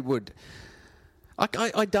 Obviously, they would.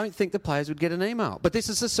 I don't think the players would get an email. But this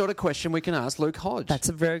is the sort of question we can ask Luke Hodge. That's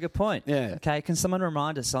a very good point. Yeah. Okay, can someone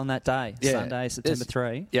remind us on that day, Sunday, September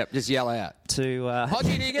 3, Yep, just yell out. to...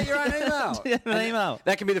 Hodgie, do you get your own email? Yeah, an email.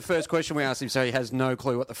 That can be the first question we ask him, so he has no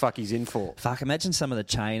clue what the fuck he's in for. Fuck, imagine some of the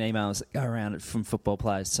chain emails that go around from football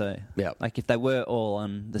players too. Yeah. Like if they were all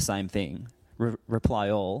on the same thing,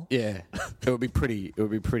 reply all. Yeah, it would be pretty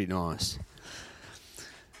nice.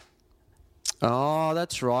 Oh,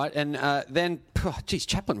 that's right. And then, geez,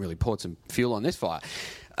 Chaplin really poured some fuel on this fire.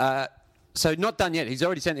 So not done yet. He's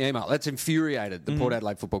already sent the email. That's infuriated the Port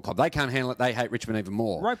Adelaide Football Club. They can't handle it. They hate Richmond even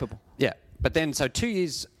more. Ropeable. Yeah. But then, so 2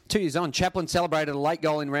 years on, Chaplin celebrated a late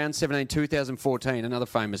goal in round 17, 2014, another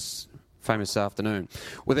famous afternoon,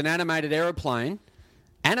 with an animated aeroplane.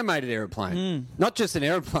 Not just an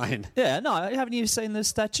aeroplane. Yeah, no, haven't you seen the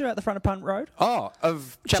statue at the front of Punt Road? Oh,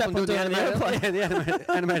 of Chaplin doing the doing the animated airplane. Yeah,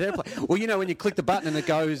 the animated airplane. Well, you know when you click the button and it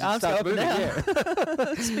goes and Arms go starts up and moving. down.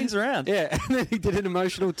 Yeah. It spins around. Yeah, and then he did an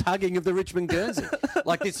emotional tugging of the Richmond Guernsey.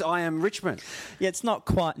 Like this, I am Richmond. Yeah, it's not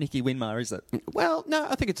quite Nicky Winmar, is it? Well, no,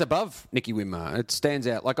 I think it's above Nicky Winmar. It stands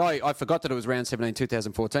out. Like, I forgot that it was round 17,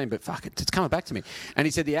 2014, but fuck, it's coming back to me. And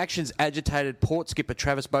he said the actions agitated Port skipper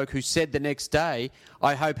Travis Boak, who said the next day,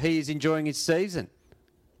 I hope he is enjoying his season.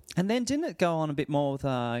 And then didn't it go on a bit more with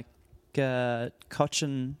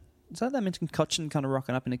Cochin? Is that they mentioned Cochin kind of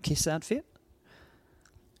rocking up in a Kiss outfit?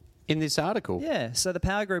 In this article? Yeah, so the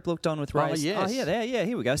Power Group looked on with Oh, race. yes. Oh, yeah, there, yeah,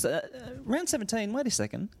 here we go. So, round 17, wait a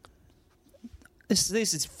second. This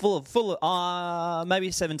is full of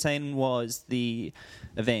maybe 17 was the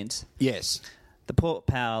event. Yes. The Port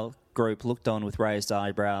Power group looked on with raised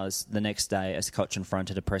eyebrows the next day as Cochin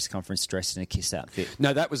fronted a press conference dressed in a kiss outfit.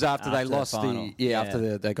 No, that was after they lost final.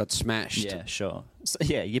 after they got smashed. Yeah, sure. So,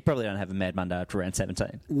 yeah, you probably don't have a Mad Monday after round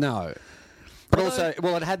 17. No. But also,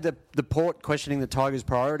 well, it had the Port questioning the Tigers'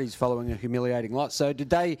 priorities following a humiliating loss. So did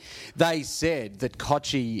they said that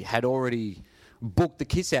Kochi had already booked the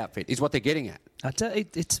kiss outfit, is what they're getting at. I tell you,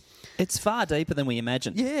 it's far deeper than we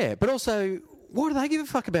imagined. Yeah, but also, why do they give a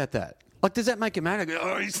fuck about that? Like, does that make it matter?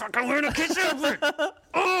 Oh, he's fucking wearing a kiss outfit.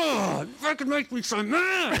 Oh, it fucking makes me so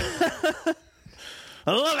mad.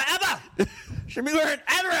 I love ABBA. Should be wearing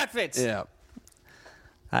ABBA outfits. Yeah.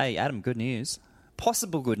 Hey, Adam, good news.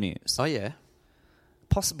 Possible good news. Oh, yeah.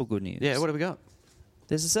 Possible good news. Yeah, what have we got?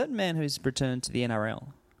 There's a certain man who's returned to the NRL,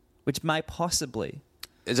 which may possibly...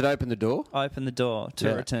 Has it opened the door? Open the door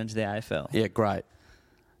to a return to the AFL. Yeah, great.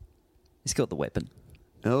 He's called the Weapon.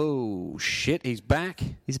 Oh, shit, he's back.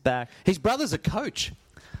 He's back. His brother's a coach.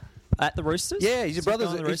 At the Roosters? Yeah, his brother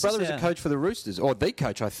is yeah. a coach for the Roosters, or the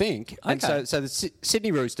coach, I think. Okay. And so the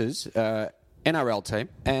Sydney Roosters, NRL team,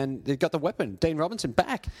 and they've got the Weapon, Dean Robinson,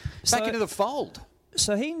 back into the fold.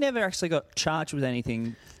 So he never actually got charged with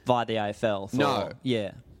anything via the AFL? No.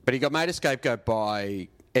 Yeah. But he got made a scapegoat by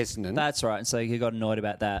Essendon. That's right, and so he got annoyed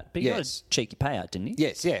about that. But he got a cheeky payout, didn't he?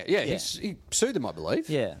 Yes, yeah. He sued them, I believe.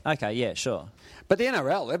 Yeah, okay, yeah, sure. But the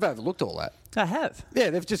NRL, they've overlooked all that. I have. Yeah,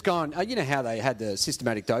 they've just gone, you know how they had the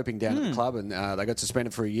systematic doping down at the club and they got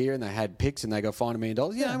suspended for a year and they had picks and they got fined $1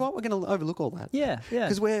 million? You know what? We're going to overlook all that. Yeah.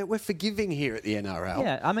 Because we're forgiving here at the NRL.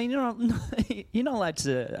 Yeah, I mean, you're not allowed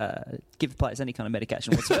to give players any kind of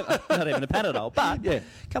medication whatsoever, not even a Panadol. But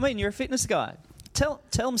come in, you're a fitness guy. Tell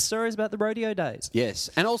them stories about the rodeo days. Yes,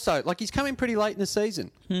 and also, like, he's coming pretty late in the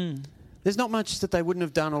season. There's not much that they wouldn't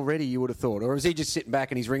have done already, you would have thought. Or is he just sitting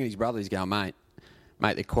back and he's ringing his brother, he's going, mate,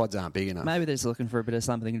 their quads aren't big enough. Maybe they're just looking for a bit of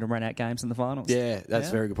something to run out games in the finals. Yeah, that's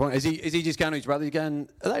a very good point. Is he just going to his brother? He's going,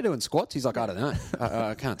 are they doing squats? He's like, I don't know.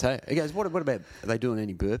 I can't tell you. He goes, what about, are they doing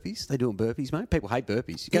any burpees? They doing burpees, mate? People hate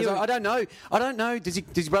burpees. He goes, I don't know. I don't know. Does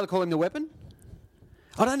his brother call him the Weapon?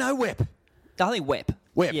 I don't know, Wep. I think Wep.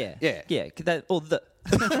 Wep. Yeah. Or the...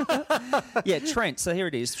 yeah, Trent. So here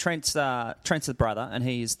it is. Trent's the brother, and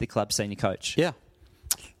he's the club senior coach. Yeah.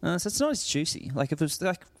 So it's not as juicy. Like if it was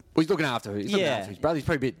like... Well, he's looking after his brother.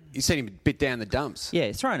 He's seen him a bit down the dumps. Yeah,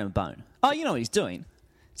 he's throwing him a bone. Oh, you know what he's doing?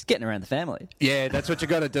 He's getting around the family. Yeah, that's what you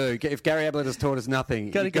got to do. If Gary Ablett has taught us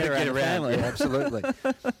nothing, got to get around the family. Yeah, absolutely.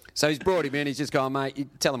 So he's brought him in. He's just gone, mate.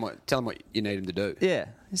 Tell him what you need him to do. Yeah,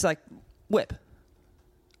 he's like, Whip.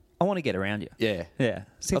 I want to get around you. Yeah. Yeah.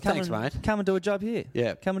 So thanks, mate. Come and do a job here.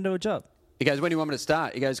 Yeah. Come and do a job. He goes, when do you want me to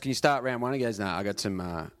start? He goes, can you start round one? He goes, no, I got some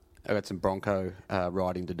Bronco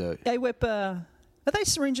riding to do. Hey, Whip, are they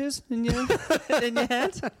syringes in your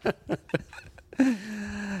hand?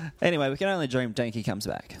 Anyway, we can only dream Dinky comes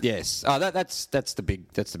back. Yes. Oh, that's the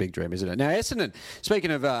big dream, isn't it? Now, Essendon,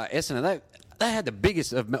 speaking of Essendon, they had the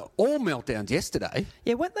biggest of all meltdowns yesterday.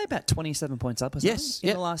 Yeah, weren't they about 27 points up or something? Yes.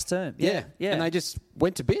 In the last term. Yeah. And they just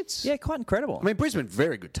went to bits. Yeah, quite incredible. I mean, Brisbane,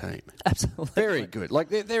 very good team. Absolutely. Very good. Like,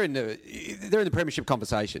 they're in the premiership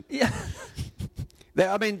conversation. Yeah.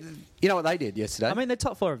 I mean, you know what they did yesterday? I mean, they're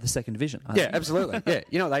top four of the second division. Yeah, absolutely. Yeah,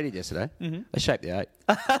 you know what they did yesterday? Mm-hmm. They shaped the 8.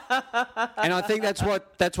 And I think that's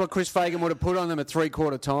what Chris Fagan would have put on them at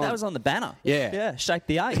 3/4 time. That was on the banner. Yeah. Yeah, shape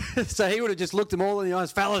the 8. So he would have just looked them all in the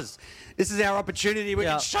eyes. Fellas, this is our opportunity. We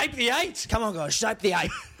can shape the 8. Come on, guys, shape the 8.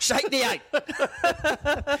 Shape the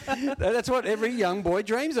 8. That's what every young boy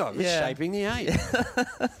dreams of, is shaping the 8.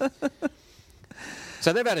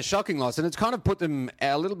 So they've had a shocking loss, and it's kind of put them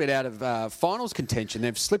a little bit out of finals contention.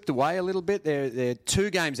 They've slipped away a little bit. They're 2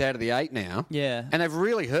 games out of the 8 now. Yeah. And they've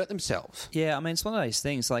really hurt themselves. Yeah, I mean, it's one of those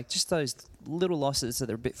things, like just those little losses that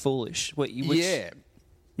are a bit foolish. Which, yeah.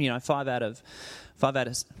 You know, 5 out of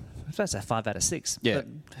 6. Yeah. But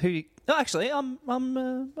who? Oh, actually, I'm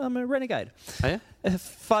a renegade. Oh, yeah?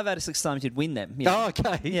 5 out of 6 times you'd win them. You know? Oh,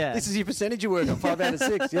 okay. Yeah. This is your percentage you work on, 5 out of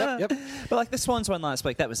 6. Yep. But like the Swans one last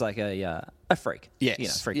week, that was like a freak. Yes. You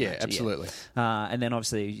know, freak yeah, match, absolutely. Yeah. And then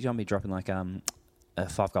obviously you're going to be dropping like a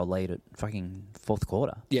 5-goal lead at fucking fourth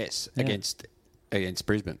quarter. Yes, against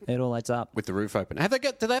Brisbane. It all adds up. With the roof open. Do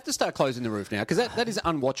they have to start closing the roof now? Because that is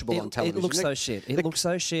unwatchable on television. It looks so shit. It looks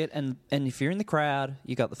so shit. And if you're in the crowd,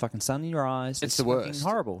 you got the fucking sun in your eyes. It's the worst.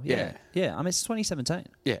 Horrible. Yeah. Yeah. I mean, it's 2017.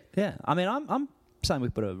 Yeah. Yeah. I mean, I'm saying we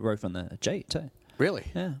put a roof on the G too. Really?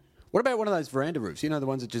 Yeah. What about one of those veranda roofs? You know, the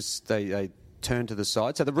ones that just they turn to the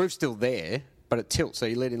side? So the roof's still there, but it tilts, so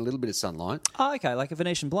you let in a little bit of sunlight. Oh, okay, like a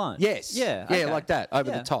Venetian blind. Yes. Yeah. Yeah, okay. like that, over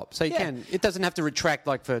Yeah. the top. So you Yeah. can. It doesn't have to retract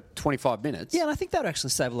like for 25 minutes. Yeah, and I think that would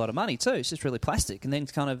actually save a lot of money too. It's just really plastic, and then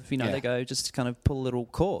kind of Yeah. they go just kind of pull a little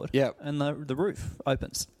cord. Yeah. And the roof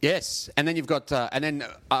opens. Yes, and then you've got,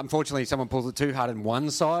 unfortunately someone pulls it too hard on one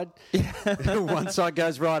side. One side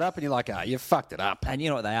goes right up, and you're like, you fucked it up. And you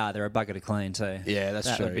know what they are? They're a bugger to clean too. Yeah, that's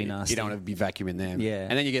that true. Would be nasty. You don't want to be vacuuming them. Yeah.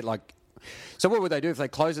 And then you get like... So what would they do if they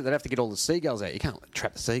close it? They'd have to get all the seagulls out. You can't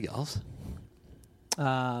trap the seagulls.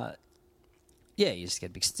 Yeah, you just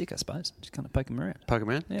get a big stick, I suppose. Just kind of poke them around. Poke them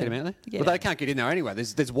around? Yeah. Get them out there? Yeah. Well, they can't get in there anyway.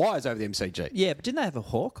 There's wires over the MCG. Yeah, but didn't they have a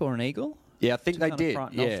hawk or an eagle? Yeah, I think to they kind of did.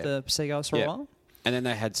 frighten Yeah. off the seagulls for a while? And then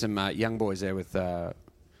they had some young boys there with air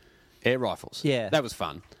rifles. Yeah. That was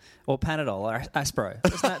fun. Or Panadol or Aspro.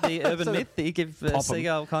 Isn't that the urban myth that you give a 'em.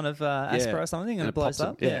 seagull kind of Aspro or something and it blows pops 'em,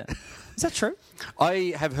 up? yeah. Is that true?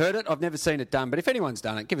 I have heard it. I've never seen it done. But if anyone's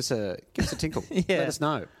done it, give us a tinkle. Yeah. Let us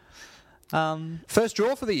know. First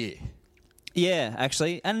draw for the year. Yeah,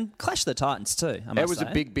 actually. And Clash of the Titans too, I must It was say.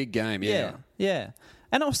 a big game, yeah. Yeah.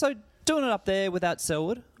 And also doing it up there without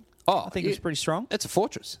Selwood, Oh, I think it was pretty strong. It's a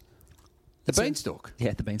fortress. The Beanstalk.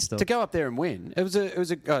 Yeah, the Beanstalk. To go up there and win,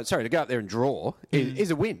 to go up there and draw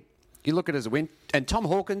is a win. You look at it as a win. And Tom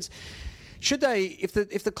Hawkins, should they, if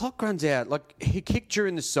the clock runs out, like he kicked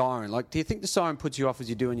during the siren, like do you think the siren puts you off as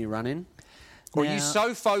you're doing your run in? Or are you Now-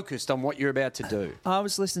 so focused on what you're about to do? I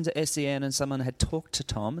was listening to SEN and someone had talked to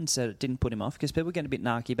Tom and said it didn't put him off because people were getting a bit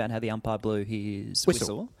narky about how the umpire blew his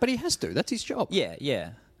whistle. But he has to. That's his job.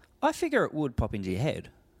 Yeah. I figure it would pop into your head.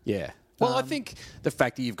 Yeah. Well, I think the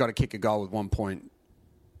fact that you've got to kick a goal with 1 point,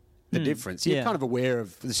 the difference, you're yeah. kind of aware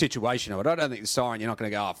of the situation of it. I don't think the siren, you're not going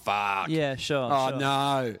to go, oh, fuck. Yeah, sure. Oh, sure.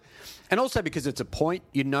 no. And also because it's a point,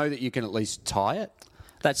 you know that you can at least tie it.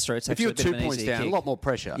 That's true. It's If you're actually a bit 2 of an points easier down, kick. a lot more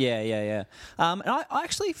pressure. Yeah. And I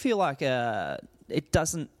actually feel like it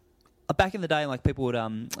doesn't. Back in the day, like people would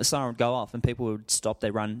a siren would go off and people would stop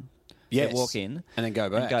their run, Yes. their walk in, And then go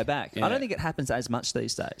back. I don't think it happens as much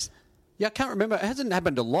these days. Yeah, I can't remember. It hasn't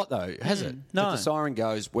happened a lot, though, has it? No. That the siren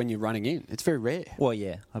goes when you're running in. It's very rare. Well,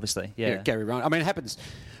 yeah, obviously, yeah. Gary Ryan. I mean, it happens.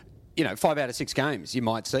 5 out of 6 games, you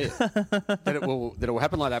might see it that it will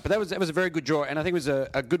happen like that. But that was a very good draw, and I think it was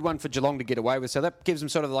a good one for Geelong to get away with. So that gives them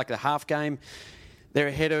sort of like a half game. They're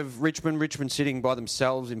ahead of Richmond. Richmond sitting by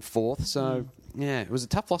themselves in 4th. So yeah, it was a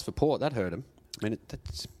tough loss for Port. That hurt them. I mean,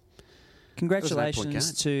 that's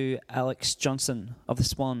Congratulations to Alex Johnson of the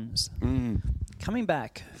Swans, coming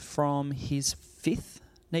back from his 5th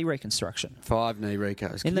knee reconstruction 5 knee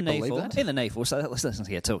recos. in Can the you knee believe full. that? In the knee full. So let's not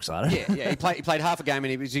get too excited. Yeah. He played half a game and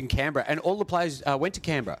he was in Canberra, and all the players went to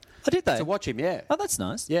Canberra. Oh, did they? To watch him? Yeah. Oh, that's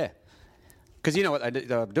nice. Yeah. Because you know what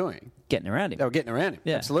they were doing? Getting around him. They were getting around him.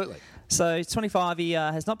 Yeah. Absolutely. So he's 25. He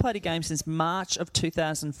has not played a game since March of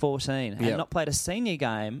 2014 and Yep. not played a senior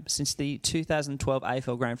game since the 2012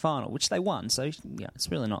 AFL Grand Final, which they won. So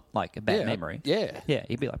it's really not like a bad Yeah, memory. yeah. Yeah,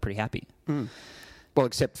 he'd be like pretty happy. Well,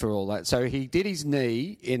 except for all that. So he did his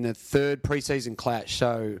knee in the 3rd pre-season clash.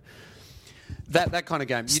 So that kind of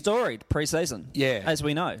game. Storied pre-season. Yeah. As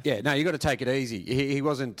we know. Yeah, no, you got to take it easy. He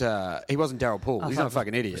wasn't Daryl Poole. He's not a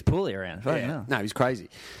fucking idiot. It's poorly around. Fucking Yeah. hell. No, he's crazy.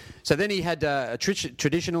 So then he had a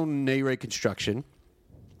traditional knee reconstruction.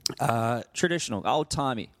 Traditional,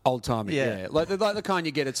 old-timey. Old-timey, Yeah. yeah. Like the kind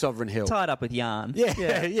you get at Sovereign Hill. Tied up with yarn. Yeah.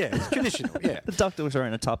 It's traditional, yeah. The doctor was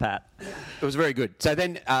wearing a top hat. It was very good. So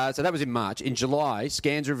then, so that was in March. In July,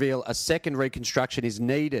 scans reveal a second reconstruction is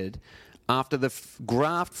needed after the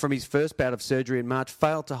graft from his first bout of surgery in March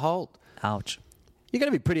failed to hold. Ouch. You're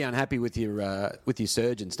going to be pretty unhappy with your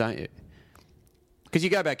surgeons, don't you? Because you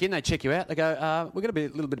go back in, they check you out. They go, "We've got a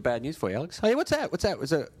little bit of bad news for you, Alex." Hey, what's that?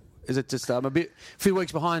 Is it just I'm a few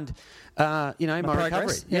weeks behind? My recovery.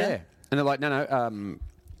 progress? Yeah. Yeah. And they're like, no,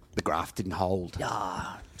 the graft didn't hold.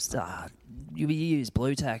 You used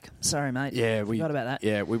blue tack. Sorry, mate. Yeah, we forgot about that.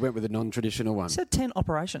 Yeah, we went with a non-traditional one. He's had 10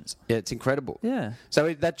 operations. Yeah, it's incredible. Yeah.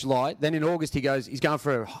 So that's July. Then in August, he's going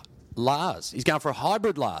for a Lars. He's going for a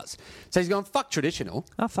hybrid Lars. So he's going, fuck traditional.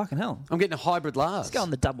 Oh, fucking hell. I'm getting a hybrid Lars. Let's go on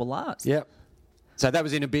the double Lars. Yep. So that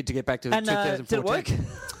was in a bid to get back to And 2014. did it work?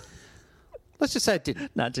 Let's just say it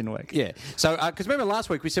didn't. No, it didn't work. Yeah. So, because remember last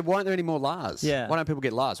week we said, why aren't there any more Lars? Yeah. Why don't people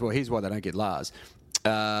get Lars? Well, here's why they don't get Lars.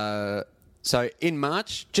 So in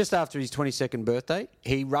March, just after his 22nd birthday,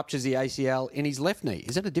 he ruptures the ACL in his left knee.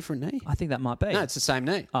 Is that a different knee? I think that might be. No, it's the same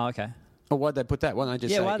knee. Oh, okay. Well, why'd they put that? Why don't they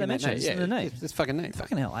just say why'd they in that mention it? knee? It's in the knee. It's fucking knee.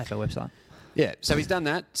 Fucking hell, AFL website. Yeah, so he's done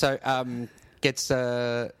that. So gets,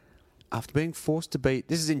 after being forced to beat,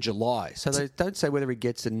 this is in July, so they don't say whether he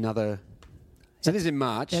gets another. So this is in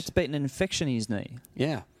March. That's beaten an infection in his knee.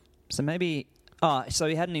 Yeah. So maybe Oh, so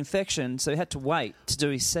he had an infection, so he had to wait to do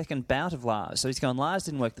his second bout of Lars. So he's gone, Lars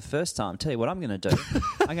didn't work the first time. Tell you what I'm going to do.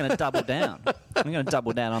 I'm going to double down. I'm going to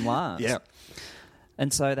double down on Lars. Yeah.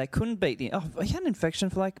 And so they couldn't beat the... Oh, he had an infection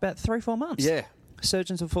for like about 3-4 months. Yeah.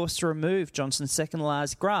 Surgeons were forced to remove Johnson's second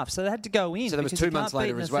Lars graft. So they had to go in. So that was because 2 months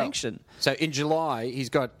later as well. infection. So in July, he's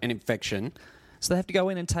got an infection So they have to go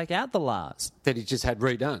in and take out the Lars. that he just had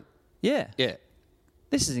redone. Yeah. Yeah.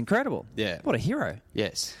 This is incredible. Yeah. What a hero.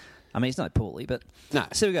 Yes. I mean, he's not poorly, but... No.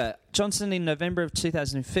 So we go. Johnson in November of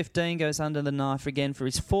 2015 goes under the knife again for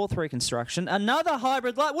his fourth reconstruction. Another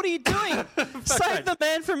hybrid light. What are you doing? Save the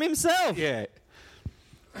man from himself. Yeah.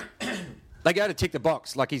 They go to tick the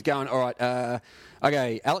box. Like he's going, all right,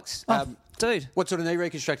 okay, Alex. Dude. What sort of knee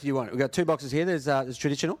reconstruction do you want? We've got 2 boxes here. There's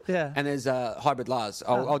traditional. Yeah. And there's hybrid Lars.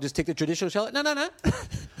 I'll just tick the traditional, shall I? No.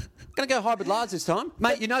 Going to go hybrid Lars this time.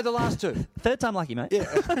 Mate, you know the last 2. Third time lucky, mate. Yeah.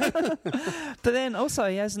 But then also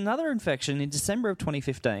he has another infection in December of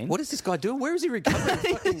 2015. What is this guy doing? Where is he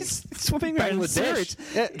recovering? He's swimming around in Bangladesh. sewage.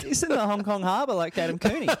 Yeah. He's in the Hong Kong harbour like Adam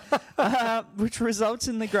Cooney, which results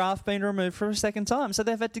in the graft being removed for a second time. So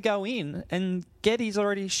they've had to go in and get his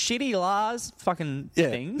already shitty Lars fucking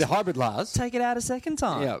things. The hybrid Lars. Take it out a second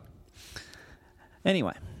time. Yeah.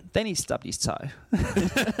 Anyway, then he stubbed his toe.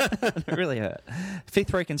 It really hurt.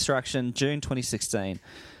 5th reconstruction, June 2016.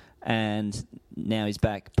 And now he's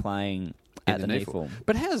back playing at the Neefle.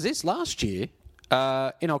 But how's this? Last year,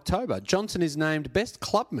 in October, Johnson is named Best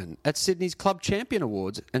Clubman at Sydney's Club Champion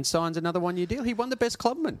Awards and signs another 1-year deal. He won the Best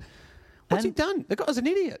Clubman. What's he done? The guy's an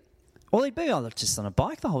idiot. Well, he'd be just on a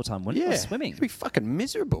bike the whole time, wouldn't he? Or swimming. He'd be fucking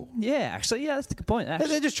miserable. Yeah, actually, that's a good point. Actually.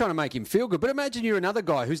 They're just trying to make him feel good. But imagine you're another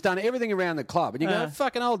guy who's done everything around the club and you go,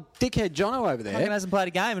 fucking old dickhead Jono over there. Fucking hasn't played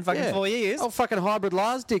a game in fucking 4 years. Old fucking hybrid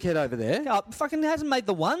Lars dickhead over there. Oh, fucking hasn't made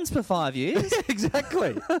the ones for 5 years.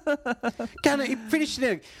 Exactly. He finished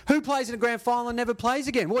it. Who plays in a grand final and never plays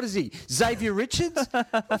again? What is he? Xavier Richards?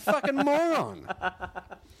 A fucking moron.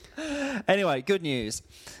 Anyway, good news.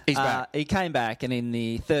 He's back. He came back, and in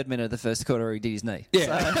the 3rd minute of the first quarter, he did his knee.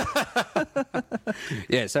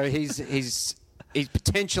 Yeah. So he's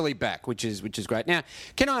potentially back, which is great. Now,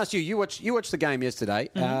 can I ask you? You watched the game yesterday.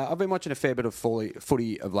 I've been watching a fair bit of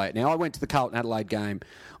footy of late. Now, I went to the Carlton Adelaide game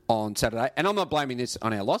on Saturday, and I'm not blaming this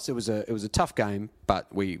on our loss. It was a tough game,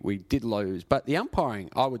 but we did lose. But the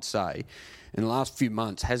umpiring, I would say, in the last few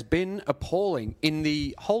months has been appalling in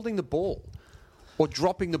the holding the ball. Or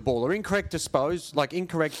dropping the ball, or incorrect disposal.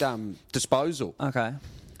 Okay.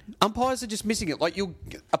 Umpires are just missing it. Like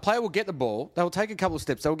a player will get the ball, they will take a couple of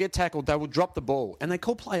steps, they will get tackled, they will drop the ball, and they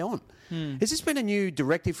call play on. Has this been a new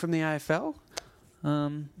directive from the AFL?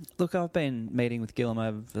 Look, I've been meeting with Gillum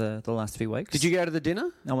over the last few weeks. Did you go to the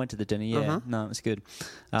dinner? I went to the dinner. Yeah, no, it was good.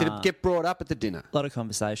 Did it get brought up at the dinner? A lot of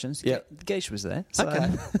conversations. Yeah, Geish was there. So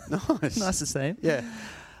okay, nice. Nice to see him. Yeah.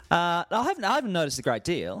 I haven't noticed a great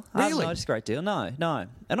deal. Really? I haven't noticed a great deal. No.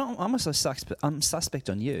 And I'm also suspect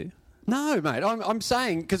on you. No, mate. I'm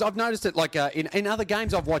saying because I've noticed it like in other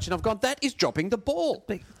games I've watched and I've gone, that is dropping the ball.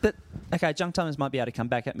 But okay, junk timers might be able to come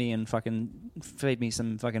back at me and fucking feed me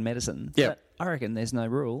some fucking medicine. Yeah. But I reckon there's no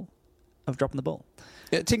rule of dropping the ball.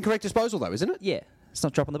 It's incorrect disposal though, isn't it? Yeah, it's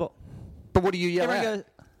not dropping the ball. But what do you yell Everyone at? goes,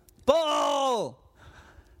 ball!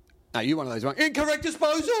 No, you're one of those ones. Incorrect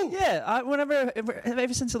disposal! Yeah,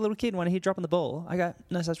 ever since a little kid, when I hear dropping the ball, I go,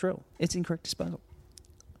 no such rule. It's incorrect disposal.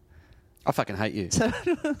 I fucking hate you.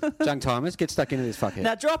 Junk timers, get stuck into this fuckhead.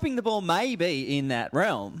 Now, dropping the ball may be in that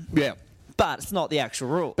realm. Yeah. But it's not the actual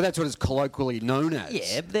rule. But that's what it's colloquially known as.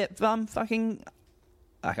 Yeah, but I'm fucking...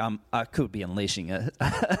 I could be unleashing a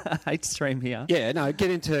hate stream here. Yeah, no, get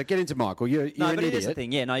into Michael. You're an but idiot. it is the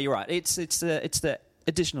thing. Yeah, no, you're right. It's the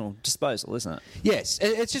additional disposal, isn't it? Yes,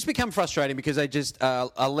 it's just become frustrating because they just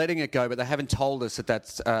are letting it go, but they haven't told us that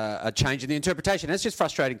that's a change in the interpretation. It's just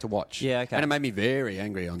frustrating to watch. Yeah, okay. And it made me very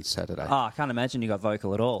angry on Saturday. Oh, I can't imagine you got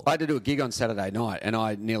vocal at all. I had to do a gig on Saturday night, and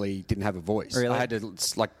I nearly didn't have a voice. Really? I had to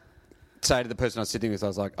say to the person I was sitting with, I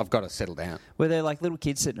was like, I've got to settle down. Were there like little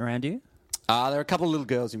kids sitting around you? There were a couple of little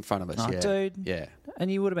girls in front of us. Oh, yeah, dude. Yeah.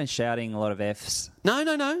 And you would have been shouting a lot of Fs. No,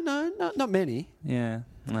 not many. Yeah.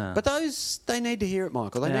 No. But those, they need to hear it,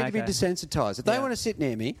 Michael. They need to be desensitized. If they want to sit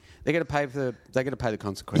near me, they're going to pay the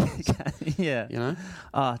consequences. Yeah. You know?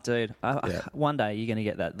 Oh, dude. One day you're going to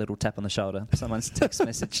get that little tap on the shoulder. Someone's text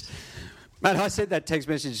message. Mate, I sent that text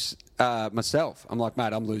message myself. I'm like,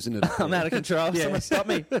 mate, I'm losing it. I'm out of control. Yeah. Someone stop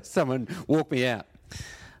me. Someone walk me out.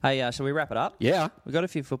 Hey, shall we wrap it up? Yeah. We've got a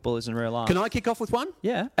few footballers in real life. Can I kick off with one?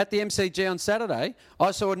 Yeah. At the MCG on Saturday, I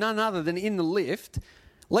saw none other than in the lift,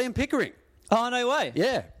 Liam Pickering. Oh, no way.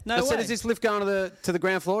 Yeah. No I said, way. is this lift going to the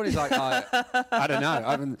ground floor? And he's like, I don't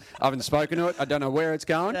know. I haven't spoken to it. I don't know where it's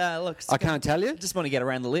going. Look, I can't tell you. Just want to get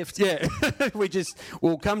around the lift. Yeah,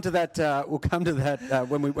 we'll come to that. We'll come to that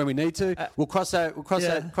when we need to. We'll cross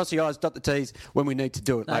the I's, dot the T's when we need to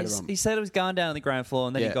do it later on. He said it was going down to the ground floor,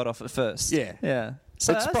 and then he got off at first. Yeah. Yeah.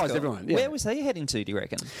 So It surprised everyone. Yeah. Where was he heading to, do you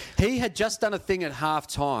reckon? He had just done a thing at half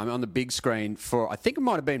time on the big screen for, I think it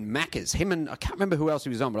might have been Macca's. Him and I can't remember who else he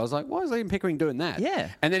was on, but I was like, why is Liam Pickering doing that? Yeah.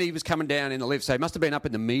 And then he was coming down in the lift, so he must have been up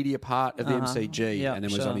in the media part of the MCG Yeah, and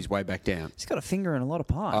then was on his way back down. He's got a finger in a lot of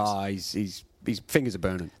pies. Oh, his fingers are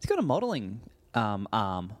burning. He's got a modelling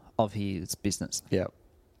arm of his business. Yeah.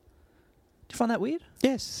 Do you find that weird?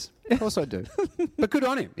 Yes, of course I do. But good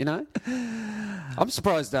on him, you know. I'm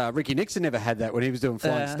surprised Ricky Nixon never had that when he was doing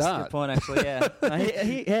Flying That's a Start. good point, actually, yeah. No,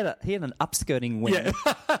 he had an upskirting wing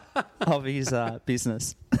of his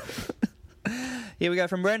business. Here we go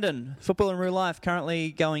from Brendan. Football in real life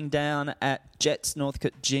currently going down at Jets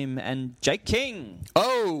Northcote Gym, and Jake King.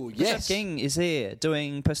 Oh, yes. Jake King is here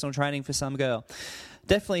doing personal training for some girl.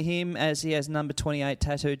 Definitely him, as he has number 28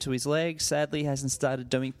 tattooed to his leg. Sadly, he hasn't started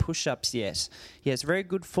doing push-ups yet. He has very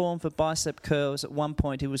good form for bicep curls. At one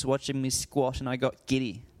point, he was watching me squat, and I got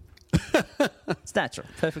giddy. It's natural.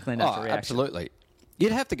 Perfectly natural reaction. Absolutely.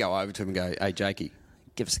 You'd have to go over to him and go, hey, Jakey.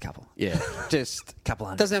 Give us a couple. Yeah, just Couple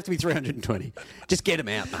hundred. Doesn't have to be 320. Just get him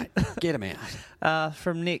out, mate. Get him out.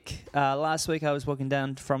 From Nick, last week I was walking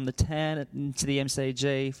down from the Tan into the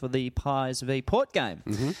MCG for the Pies v Port game.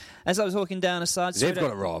 Mm-hmm. As I was walking down a side street... They've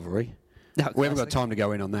got a rivalry. No, we haven't got time to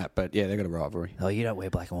go in on that, but yeah, they've got a rivalry. Oh, you don't wear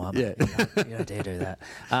black and white. Yeah. You don't dare do that.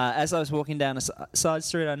 As I was walking down a side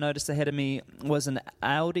street, I noticed ahead of me was an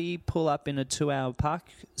Audi pull up in a 2-hour park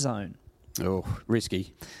zone. Oh,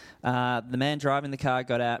 risky. The man driving the car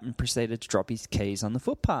got out and proceeded to drop his keys on the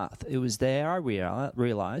footpath. It was there I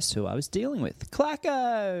realised who I was dealing with.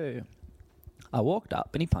 Clacko! I walked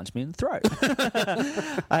up and he punched me in the throat.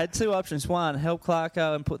 I had two options. One, help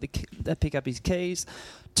Clarko and pick up his keys.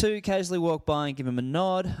 Two, casually walk by and give him a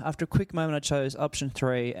nod. After a quick moment, I chose option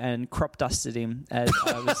 3 and crop dusted him as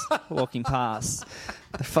I was walking past.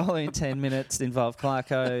 The following 10 minutes involved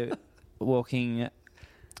Clarko walking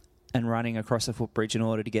and running across a footbridge in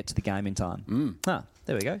order to get to the game in time.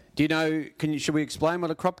 There we go. Do you know? Should we explain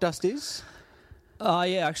what a crop dust is? Oh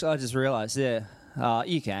yeah, actually, I just realised. Yeah,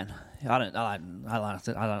 you can. I don't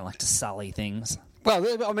like to sully things.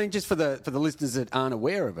 Well, I mean, just for the listeners that aren't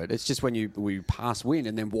aware of it, it's just when we pass wind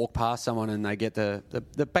and then walk past someone and they get the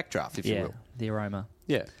backdraft, if you will. The aroma.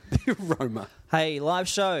 Yeah, the aroma. Hey, live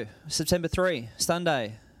show, September 3,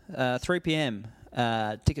 Sunday, 3 p.m.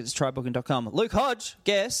 Tickets trybooking.com. Luke Hodge,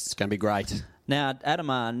 guest. It's going to be great. Now,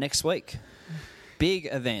 Adamar next week. Big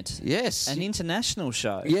event. Yes. An international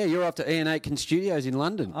show. Yeah, you're off to Ian Aitken Studios in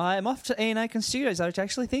London. I am off to Ian Aitken Studios. I was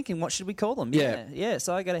actually thinking, what should we call them? Yeah.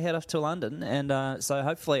 So I got to head off to London, and so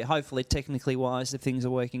hopefully, technically wise, if things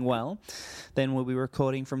are working well, then we'll be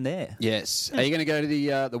recording from there. Yes. Are you going to go to the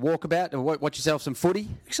walkabout and watch yourself some footy?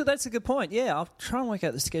 Actually, that's a good point. Yeah, I'll try and work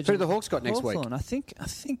out the schedule. Who the Hawks got next week? I think.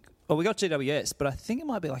 Well, we got GWS, but I think it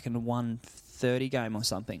might be like a 1:30 game or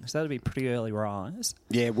something. So that'd be pretty early rise.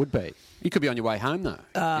 Yeah, it would be. You could be on your way home though.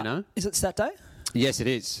 You know. Is it Saturday? Yes, it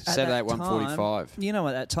is. Saturday at 1:45. You know,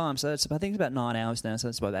 at that time, so I think it's about 9 hours now. So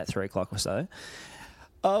it's about 3 o'clock or so.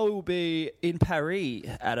 I will be in Paris,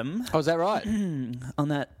 Adam. Oh, is that right? On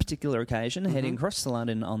that particular occasion, heading across to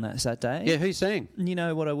London on that Saturday. Yeah, who's you seeing? You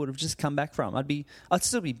know what I would have just come back from? I'd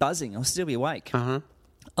still be buzzing. I'll still be awake. A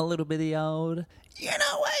little bit of the old. You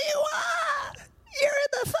know where you are? You're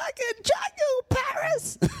in the fucking jungle,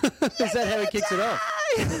 Paris. Is that how he kicks it off?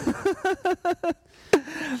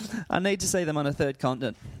 I need to see them on a third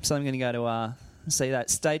continent, so I'm going to go to see that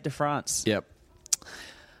Stade de France. Yep.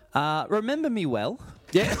 Remember me well.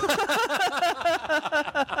 Yeah.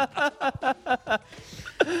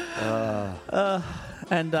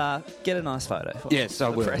 And get a nice photo. Yes, I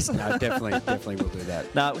will. Press. No, definitely will do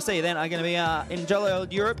that. No, we'll see you then. I'm going to be in jolly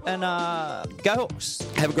old Europe, and go Hawks.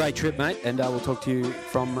 Have a great trip, mate, and we'll talk to you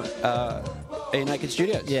from Ian Aitken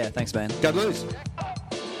Studios. Yeah, thanks, man. Go Blues.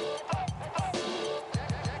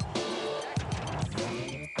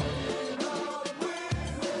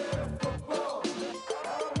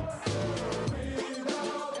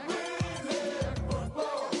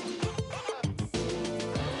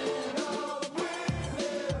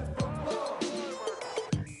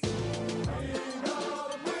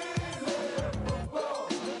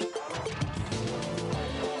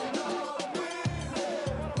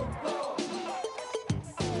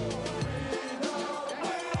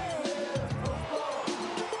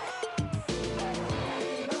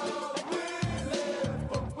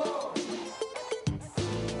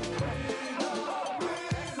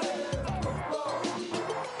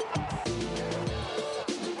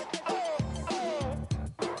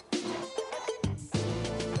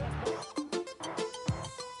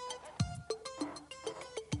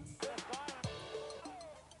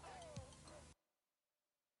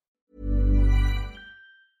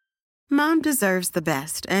 Mom deserves the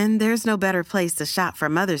best, and there's no better place to shop for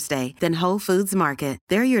Mother's Day than Whole Foods Market.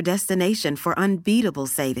 They're your destination for unbeatable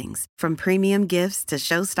savings, from premium gifts to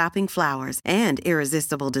show-stopping flowers and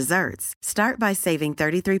irresistible desserts. Start by saving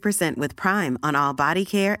 33% with Prime on all body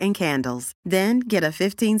care and candles. Then get a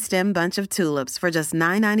 15-stem bunch of tulips for just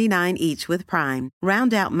 $9.99 each with Prime.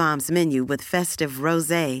 Round out Mom's menu with festive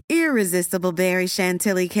rosé, irresistible berry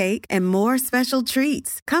chantilly cake, and more special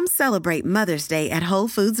treats. Come celebrate Mother's Day at Whole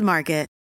Foods Market.